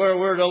 That's where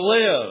we're to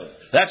live.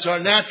 That's our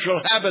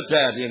natural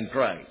habitat in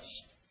Christ.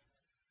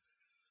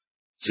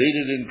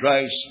 Seated in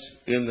Christ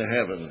in the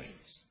heavenlies.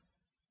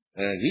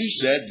 And He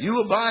said, you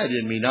abide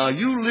in me. Now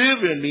you live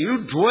in me.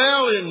 You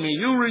dwell in me.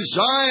 You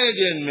reside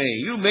in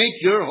me. You make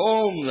your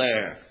home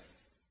there.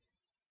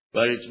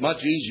 But it's much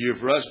easier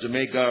for us to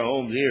make our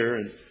homes here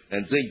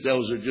and think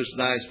those are just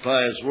nice,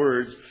 pious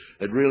words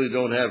that really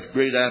don't have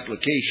great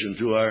application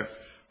to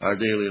our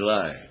daily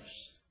lives.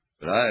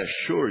 But I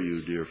assure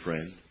you, dear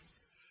friend,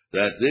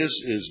 that this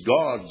is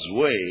God's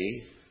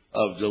way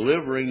of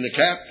delivering the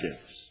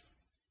captives.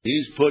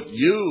 He's put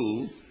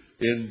you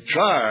in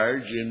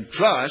charge, in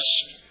trust,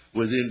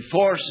 with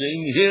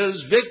enforcing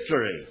His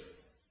victory.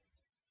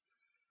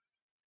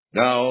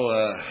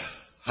 Now,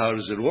 how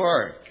does it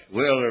work?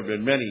 Well, there have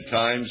been many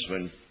times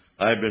when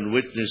I've been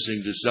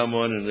witnessing to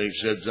someone and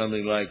they've said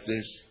something like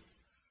this.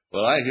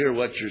 Well, I hear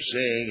what you're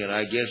saying, and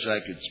I guess I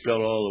could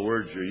spell all the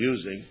words you're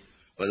using,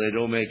 but they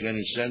don't make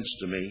any sense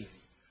to me.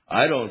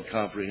 I don't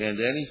comprehend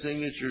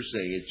anything that you're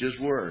saying. It's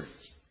just words.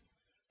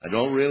 I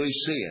don't really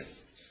see it.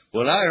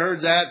 When I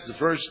heard that the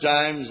first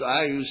times,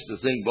 I used to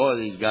think, boy,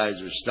 these guys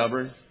are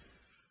stubborn,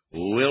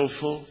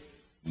 willful,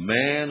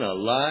 man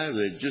alive.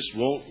 They just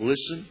won't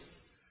listen.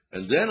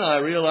 And then I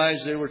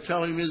realized they were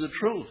telling me the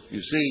truth.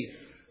 You see,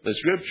 the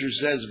Scripture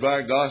says, if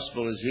our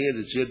gospel is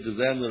hid, it's hid to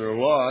them that are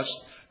lost.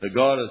 The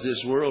God of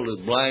this world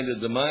hath blinded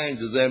the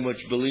minds of them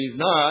which believe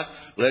not,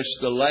 lest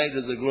the light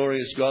of the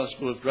glorious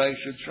gospel of Christ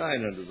should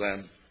shine unto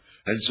them.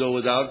 And so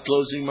without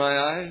closing my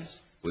eyes,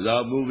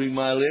 without moving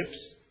my lips,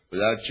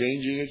 without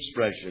changing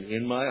expression,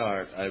 in my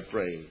heart I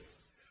pray,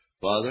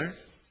 Father,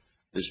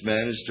 this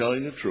man is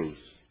telling the truth.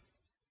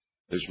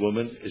 This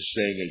woman is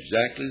saying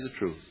exactly the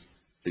truth.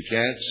 They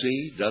can't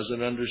see,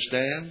 doesn't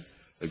understand.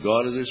 The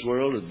God of this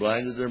world has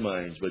blinded their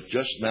minds. But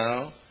just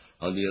now,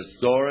 on the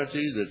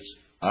authority that's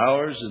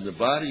ours in the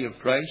body of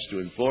Christ to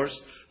enforce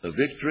the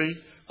victory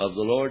of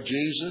the Lord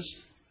Jesus,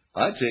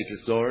 I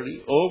take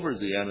authority over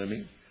the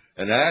enemy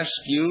and ask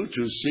you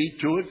to see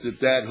to it that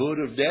that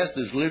hood of death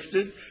is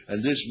lifted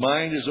and this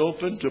mind is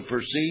open to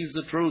perceive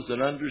the truth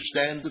and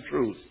understand the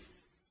truth.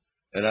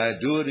 And I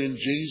do it in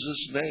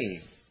Jesus'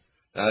 name.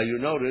 Now you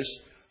notice,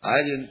 I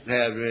didn't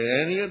have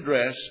any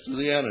address to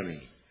the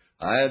enemy.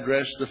 I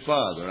addressed the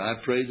Father. I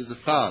prayed to the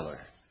Father.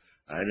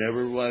 I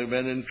never have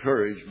been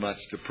encouraged much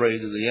to pray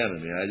to the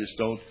enemy. I just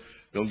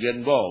don't get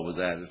involved with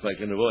that if I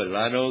can avoid it.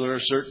 I know there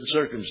are certain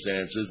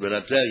circumstances, but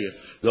I tell you,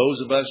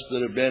 those of us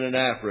that have been in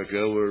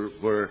Africa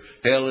where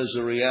hell is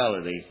a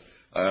reality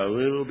are a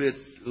little bit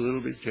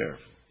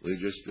careful.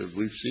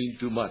 We've seen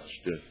too much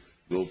to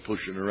go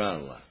pushing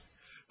around a lot.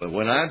 But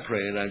when I'm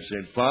praying, I'm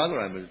saying, Father,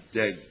 I'm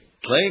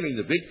claiming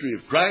the victory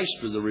of Christ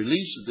for the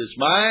release of this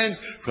mind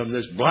from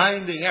this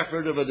blinding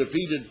effort of a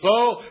defeated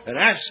foe, and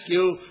ask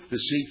you to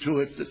see to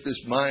it that this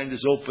mind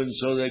is open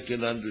so they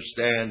can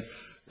understand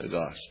the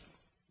gospel.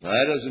 Now,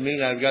 that doesn't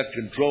mean I've got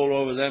control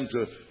over them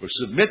or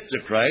submit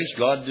to Christ.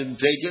 God didn't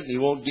take it and He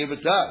won't give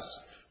it to us.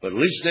 But at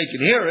least they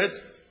can hear it.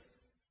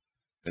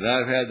 And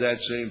I've had that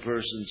same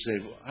person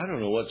say, well, I don't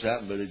know what's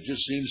happened, but it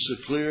just seems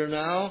so clear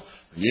now.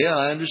 Yeah,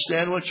 I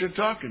understand what you're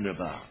talking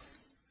about.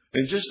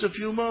 In just a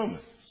few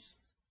moments.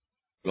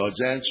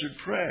 God's answered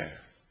prayer.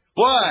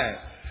 Why?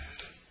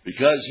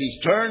 Because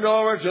He's turned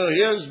over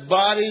to His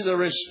body the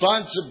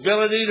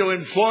responsibility to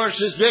enforce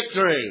His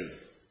victory.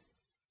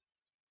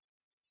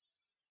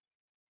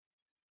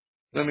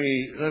 Let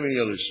me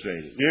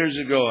illustrate it.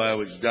 Years ago, I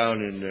was down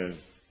in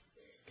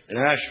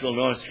Asheville,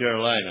 North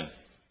Carolina,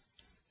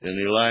 in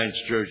the Alliance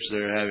Church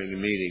there having a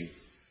meeting.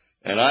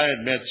 And I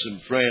had met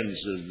some friends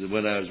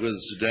when I was with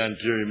the Sudan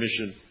Interior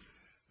Mission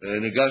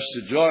in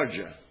Augusta,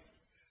 Georgia.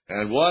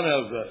 And one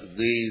of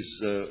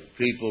these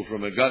people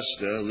from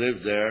Augusta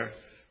lived there,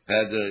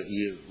 had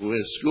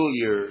the school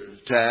year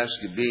task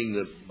of being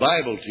the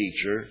Bible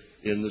teacher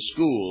in the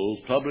schools,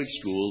 public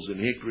schools in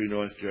Hickory,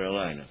 North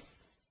Carolina.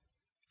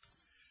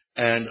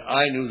 And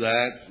I knew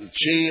that.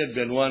 She had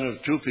been one of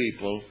two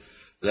people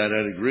that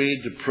had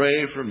agreed to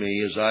pray for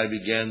me as I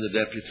began the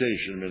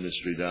deputation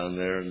ministry down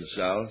there in the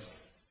South.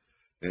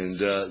 And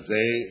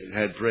they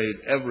had prayed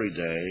every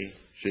day,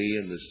 she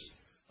and this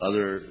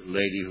other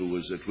lady who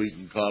was at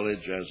Wheaton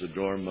College as a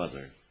dorm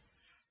mother.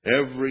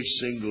 Every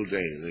single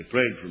day they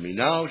prayed for me.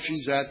 Now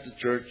she's at the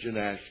church in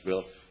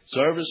Asheville.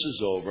 Service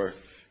is over.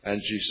 And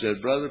she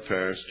said, Brother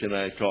Paris, can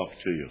I talk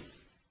to you?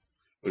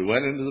 We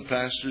went into the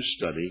pastor's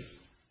study.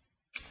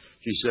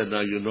 She said, now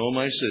you know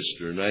my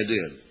sister, and I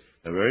did.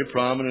 A very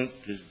prominent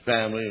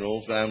family, an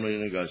old family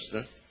in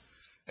Augusta.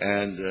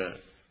 And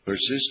her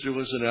sister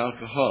was an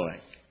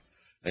alcoholic.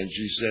 And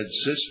she said,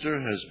 Sister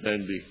has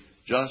been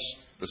just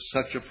with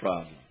such a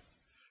problem.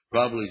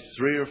 Probably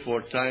 3 or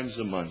 4 times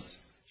a month.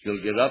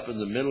 She'll get up in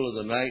the middle of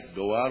the night,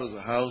 go out of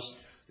the house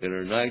in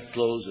her night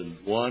clothes and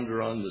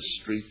wander on the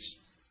streets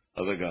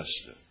of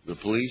Augusta. The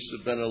police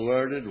have been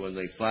alerted. When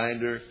they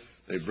find her,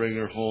 they bring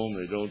her home.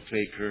 They don't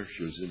take her.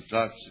 She was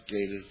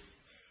intoxicated.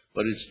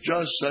 But it's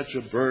just such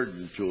a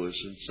burden to us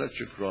and such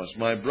a cross.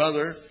 My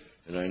brother,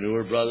 and I knew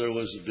her brother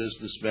was a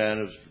businessman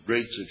of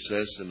great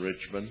success in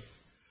Richmond,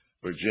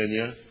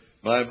 Virginia.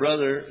 My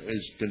brother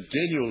is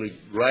continually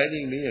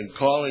writing me and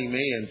calling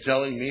me and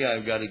telling me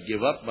I've got to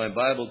give up my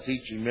Bible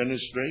teaching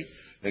ministry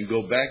and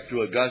go back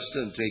to Augusta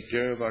and take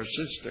care of our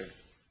sister.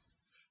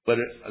 But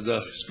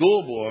the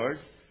school board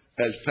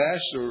has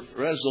passed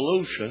a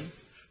resolution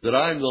that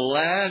I'm the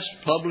last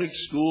public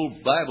school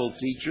Bible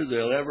teacher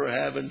they'll ever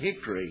have in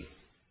Hickory.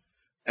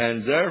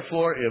 And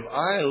therefore, if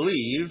I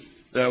leave,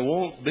 there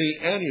won't be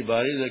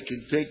anybody that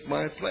can take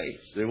my place.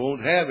 They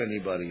won't have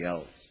anybody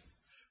else.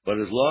 But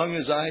as long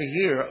as I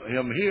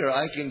am here,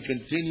 I can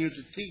continue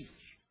to teach.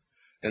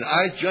 And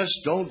I just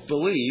don't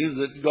believe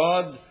that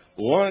God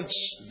wants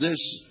this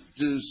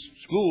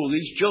school,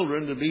 these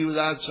children, to be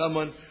without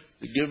someone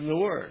to give them the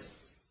Word.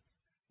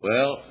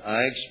 Well,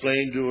 I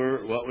explained to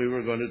her what we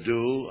were going to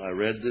do. I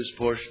read this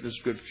portion of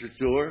Scripture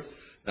to her.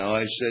 Now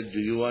I said, do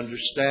you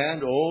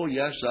understand? Oh,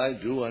 yes, I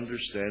do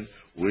understand.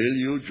 Will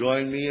you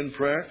join me in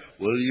prayer?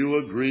 Will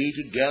you agree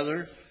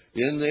together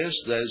in this,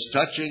 that is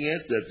touching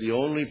it, that the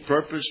only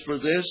purpose for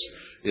this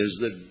is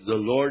that the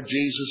Lord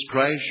Jesus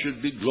Christ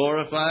should be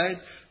glorified,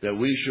 that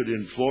we should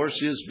enforce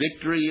His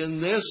victory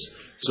in this,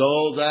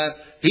 so that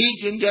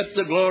He can get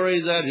the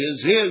glory that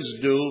is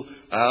His due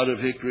out of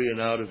Hickory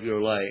and out of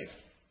your life,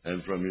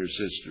 and from your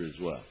sister as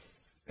well.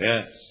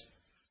 Yes.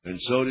 And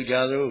so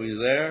together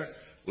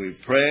we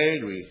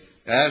prayed, we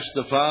asked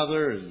the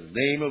Father in the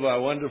name of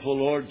our wonderful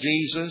Lord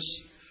Jesus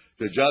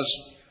to just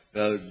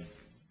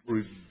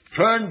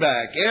turn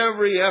back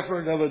every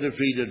effort of a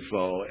defeated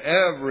foe,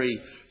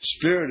 every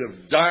spirit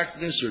of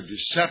darkness or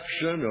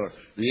deception or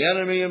the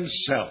enemy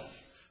himself,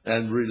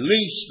 and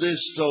release this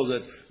so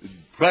that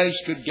Christ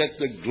could get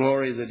the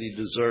glory that He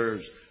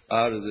deserves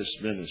out of this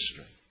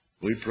ministry.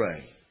 We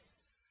pray.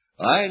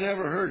 I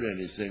never heard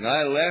anything.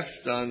 I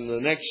left on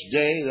the next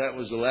day. That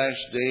was the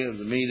last day of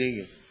the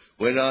meeting.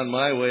 Went on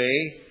my way.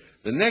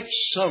 The next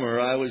summer,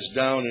 I was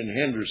down in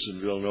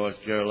Hendersonville, North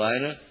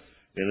Carolina,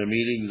 in a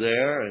meeting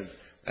there.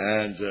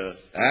 And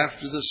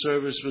after the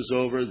service was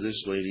over,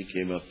 this lady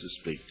came up to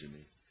speak to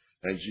me.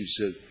 And she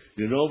said,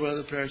 you know,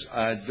 Brother Parris,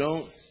 I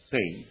don't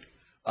think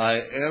I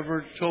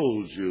ever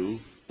told you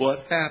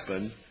what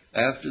happened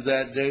after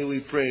that day we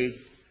prayed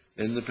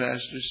in the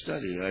pastor's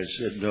study. I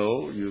said,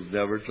 no, you've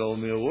never told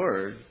me a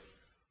word.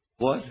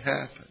 What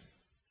happened?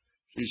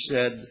 She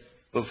said,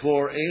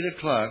 before 8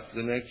 o'clock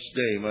the next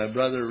day, my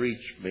brother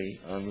reached me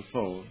on the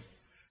phone,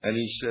 and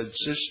he said,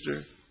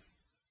 Sister,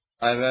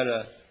 I've had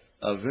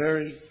a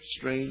very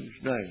strange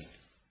night.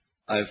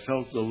 I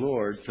felt the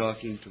Lord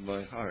talking to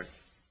my heart.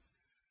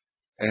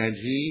 And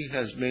He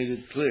has made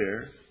it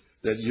clear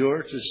that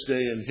you're to stay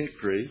in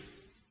Hickory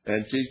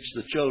and teach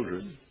the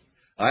children.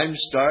 I'm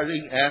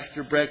starting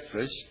after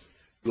breakfast,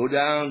 go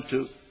down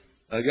to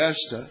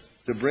Augusta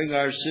to bring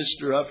our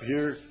sister up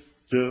here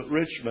to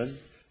Richmond,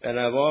 and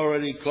I've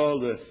already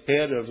called the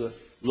head of the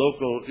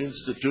local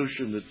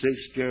institution that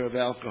takes care of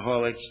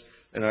alcoholics,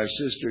 and our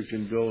sister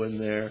can go in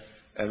there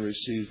and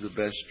receive the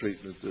best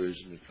treatment there is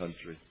in the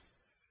country.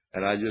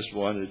 And I just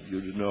wanted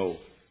you to know.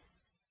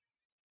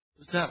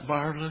 Was that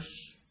marvelous?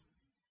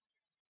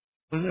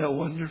 Wasn't that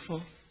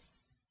wonderful?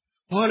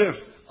 What if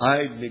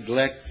I'd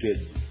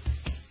neglected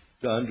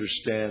to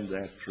understand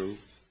that truth?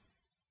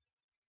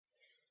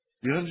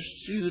 You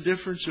see the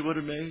difference it would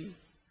have made?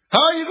 How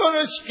are you going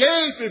to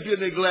escape if you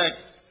neglect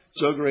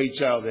so great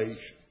salvation?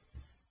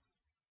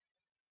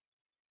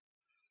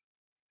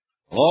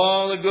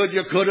 All the good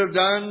you could have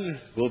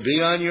done will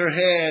be on your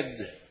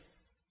head,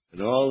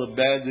 and all the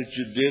bad that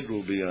you did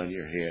will be on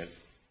your head.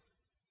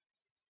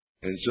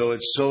 And so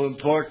it's so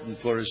important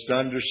for us to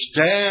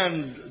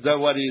understand that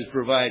what He's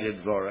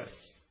provided for us,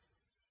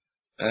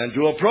 and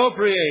to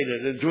appropriate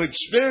it, and to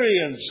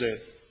experience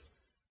it,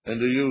 and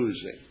to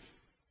use it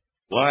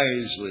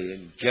wisely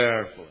and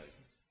carefully.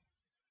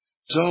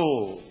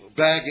 So,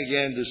 back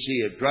again to see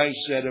it. Christ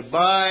said,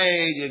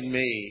 abide in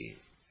me.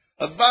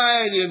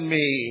 Abide in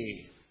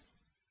me.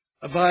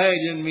 Abide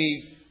in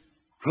me,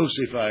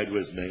 crucified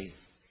with me.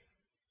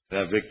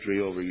 Have victory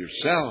over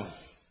yourself.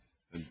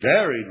 And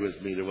buried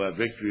with me to have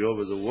victory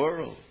over the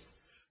world.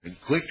 And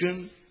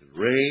quickened, and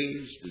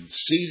raised, and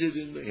seated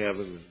in the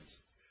heavens.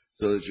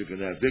 So that you can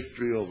have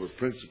victory over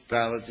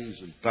principalities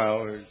and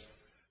powers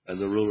and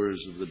the rulers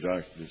of the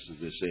darkness of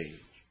this age.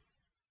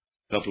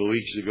 A couple of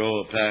weeks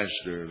ago, a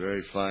pastor, a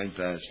very fine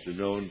pastor,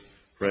 known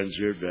friends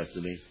here at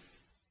Bethany,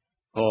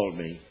 called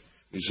me.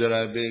 He said,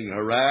 I'm being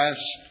harassed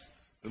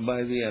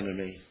by the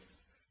enemy.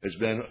 It's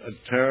been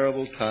a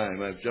terrible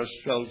time. I've just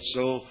felt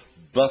so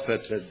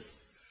buffeted.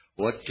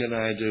 What can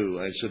I do?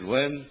 I said,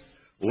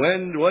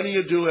 what do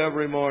you do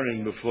every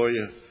morning before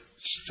you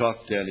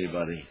talk to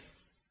anybody?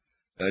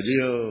 Do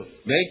you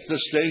make the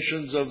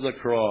Stations of the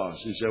Cross?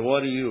 He said,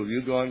 what do you? Have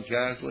you gone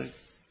Catholic?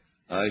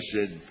 I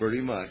said,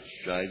 pretty much,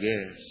 I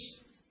guess.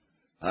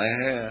 I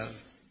have.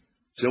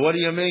 So what do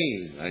you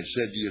mean? I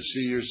said, do you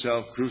see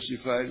yourself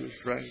crucified with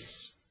Christ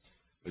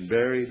and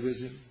buried with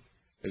Him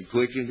and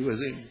quickened with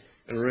Him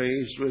and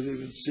raised with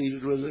Him and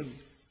seated with Him?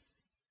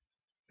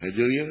 And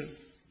do you?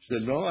 He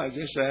said, no, I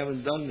guess I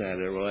haven't done that.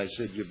 Well, I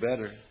said, you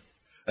better.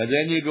 And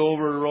then you go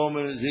over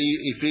to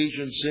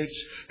Ephesians 6,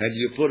 and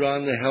you put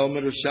on the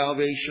helmet of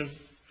salvation,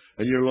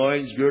 and your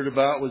loins girt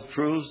about with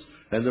truth,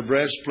 and the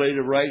breastplate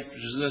of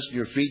righteousness, and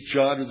your feet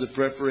shod with the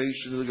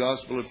preparation of the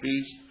gospel of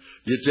peace.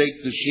 You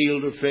take the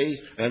shield of faith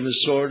and the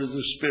sword of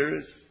the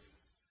Spirit.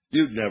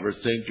 You'd never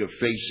think of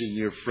facing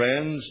your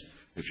friends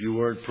if you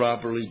weren't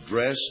properly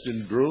dressed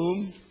and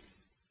groomed.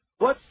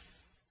 What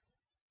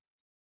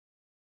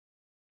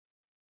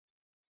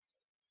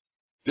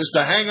just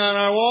to hang on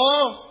our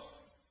wall?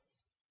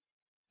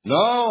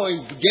 No, He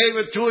gave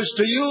it to us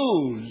to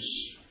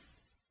use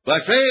by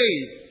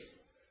faith.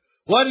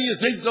 Why do you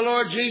think the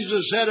Lord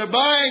Jesus said,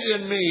 abide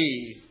in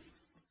me?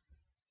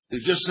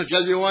 Is it just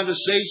because you want to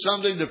say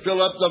something to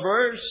fill up the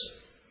verse?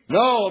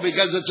 No,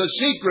 because it's a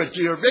secret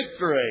to your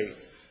victory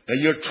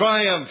and your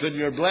triumph and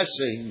your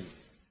blessing.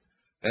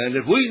 And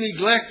if we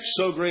neglect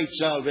so great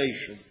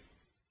salvation,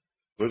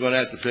 we're going to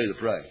have to pay the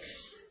price.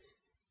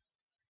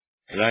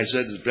 And I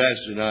said to the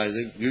pastor, now I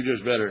think you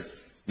just better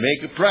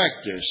make a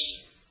practice.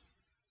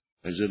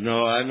 I said,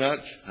 no, I'm not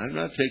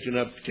taking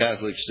up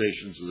Catholic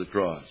Stations of the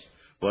Cross.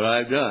 What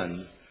I've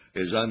done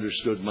is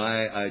understood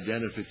my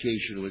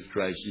identification with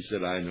Christ. He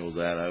said, I know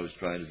that. I was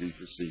trying to be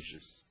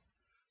facetious.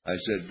 I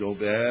said,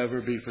 don't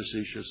ever be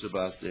facetious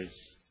about this.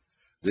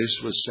 This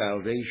was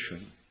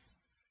salvation.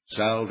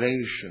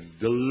 Salvation,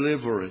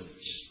 deliverance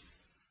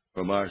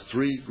from our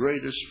three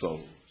greatest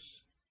foes,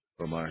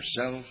 from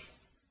ourself,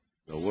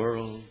 the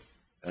world,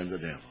 and the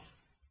devil.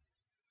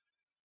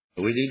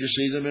 We need to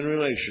see them in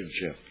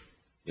relationship,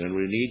 and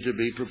we need to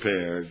be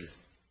prepared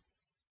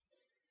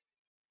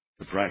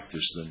to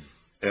practice them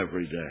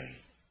every day.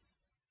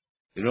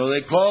 You know,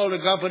 they called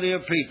a company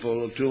of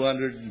people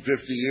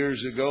 250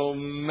 years ago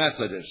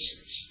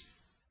Methodists.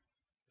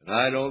 And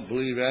I don't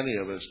believe any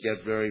of us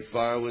get very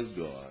far with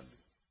God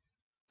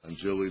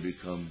until we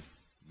become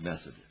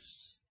Methodists,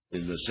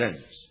 in the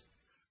sense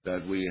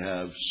that we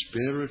have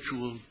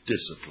spiritual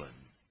discipline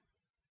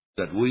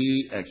that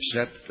we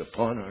accept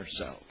upon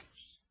ourselves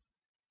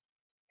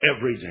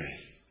every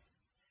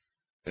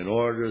day in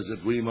order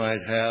that we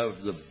might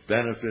have the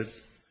benefit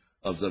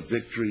of the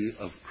victory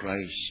of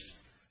Christ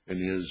in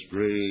His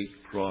great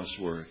cross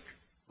work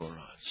for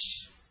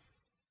us.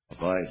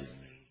 Abide in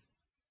me.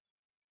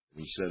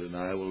 He said, and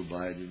I will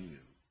abide in you.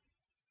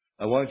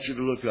 I want you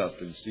to look up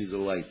and see the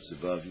lights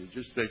above you.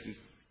 Just take a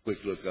quick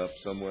look up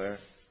somewhere.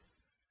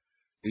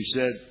 He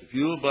said, if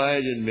you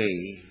abide in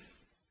me,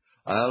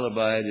 I'll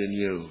abide in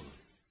you.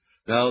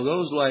 Now,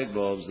 those light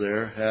bulbs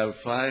there have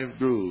 5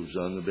 grooves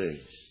on the base.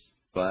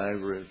 5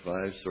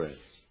 threads.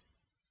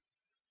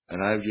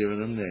 And I've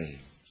given them names.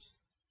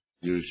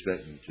 You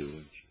expect me to,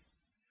 wouldn't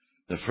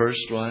you? The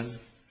first one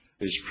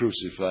is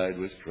crucified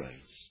with Christ.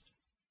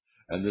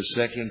 And the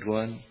second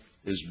one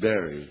is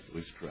buried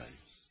with Christ.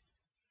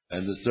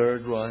 And the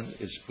third one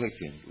is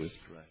quickened with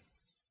Christ.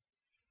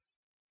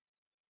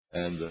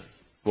 And the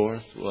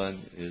fourth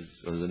one is,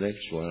 or the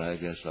next one, I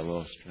guess I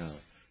lost count,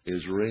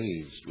 is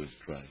raised with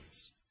Christ.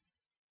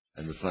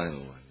 And the final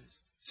one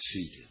is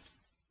seated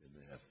in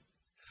the heavens.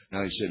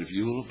 Now he said, if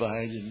you will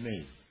abide in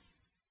me,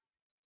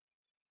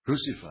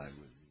 crucified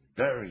with me,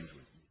 buried with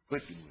me,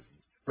 quickened with me,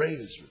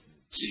 raised with me,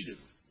 seated with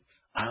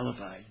me, I'll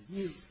abide in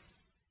you.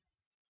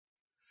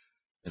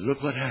 And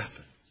look what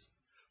happens.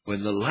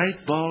 When the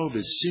light bulb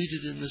is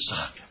seated in the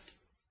socket,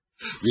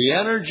 the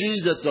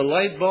energy that the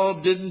light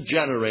bulb didn't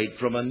generate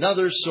from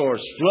another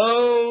source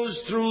flows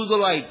through the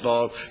light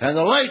bulb, and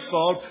the light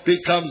bulb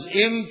becomes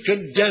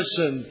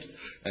incandescent.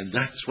 And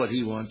that's what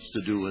He wants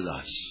to do with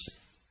us.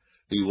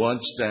 He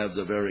wants to have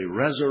the very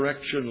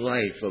resurrection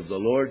life of the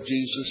Lord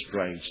Jesus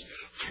Christ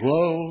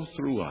flow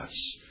through us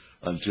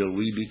until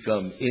we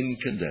become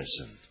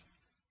incandescent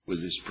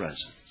with His presence.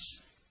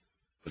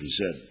 But He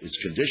said, it's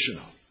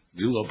conditional.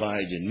 You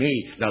abide in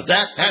me. Now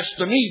that has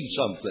to mean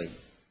something.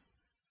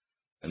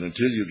 And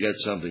until you get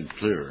something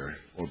clearer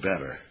or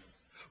better,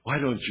 why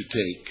don't you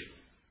take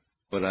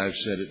what I've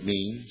said it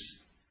means?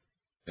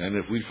 And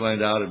if we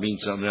find out it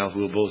means something else,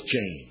 we'll both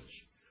change.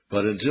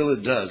 But until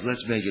it does,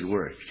 let's make it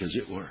work, because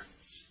it works.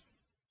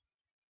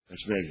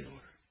 Let's make it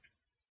work.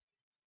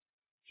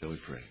 Shall we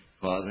pray?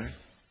 Father,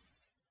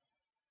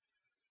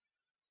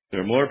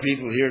 there are more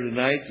people here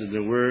tonight than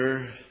there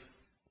were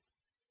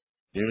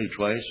nearly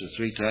twice or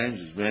 3 times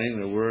as many than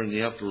there were in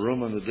the upper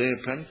room on the day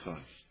of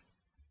Pentecost.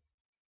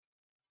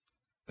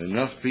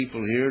 Enough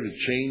people here to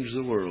change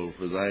the world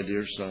for Thy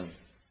dear Son.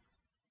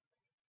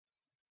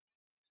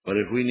 But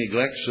if we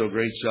neglect so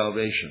great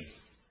salvation,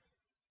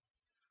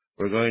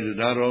 we're going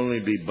to not only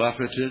be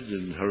buffeted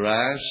and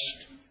harassed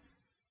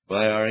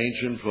by our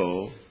ancient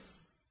foe,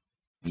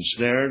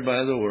 ensnared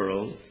by the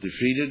world,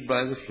 defeated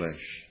by the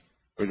flesh.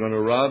 We're going to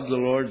rob the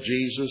Lord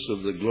Jesus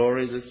of the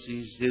glory that's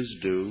His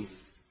due,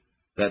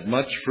 that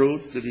much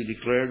fruit that He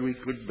declared we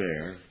could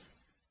bear,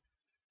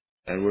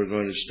 and we're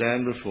going to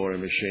stand before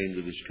Him ashamed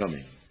of His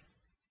coming.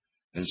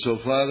 And so,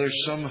 Father,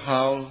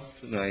 somehow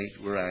tonight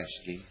we're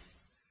asking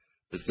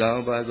that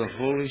Thou, by the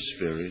Holy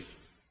Spirit,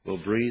 will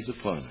breathe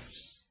upon us,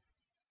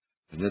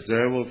 and that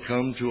there will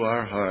come to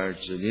our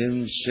hearts an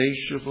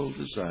insatiable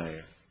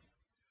desire,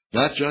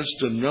 not just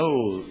to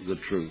know the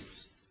truth.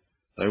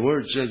 Thy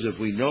word says if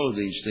we know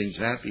these things,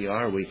 happy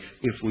are we,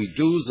 if we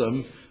do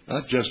them,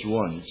 not just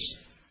once,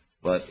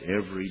 but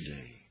every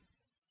day.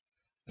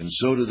 And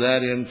so to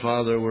that end,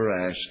 Father,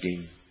 we're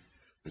asking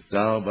that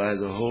Thou, by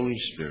the Holy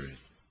Spirit,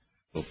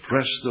 will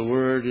press the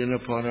word in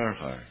upon our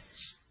hearts.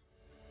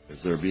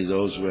 If there be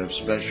those who have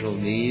special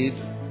need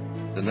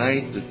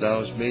tonight that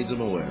Thou hast made them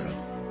aware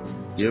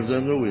of, give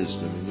them the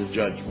wisdom and the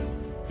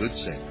judgment, good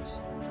sense,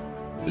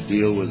 to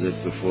deal with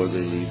it before they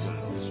leave the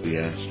house. We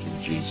ask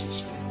in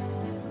Jesus' name.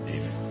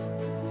 Amen.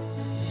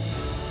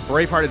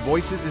 Bravehearted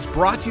Voices is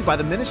brought to you by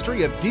the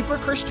Ministry of Deeper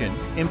Christian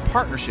in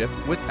partnership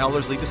with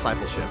Ellerslie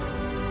Discipleship.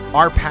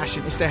 Our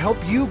passion is to help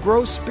you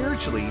grow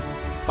spiritually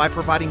by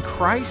providing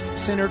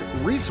Christ-centered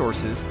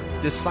resources,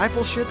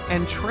 discipleship,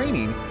 and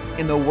training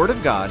in the Word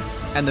of God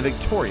and the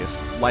victorious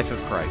life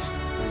of Christ.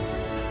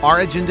 Our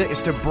agenda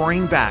is to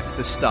bring back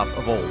the stuff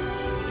of old,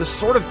 the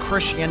sort of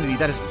Christianity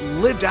that is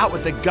lived out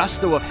with the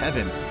gusto of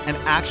heaven and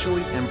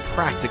actually and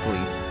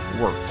practically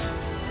works.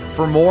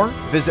 For more,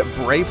 visit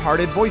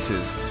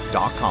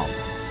braveheartedvoices.com.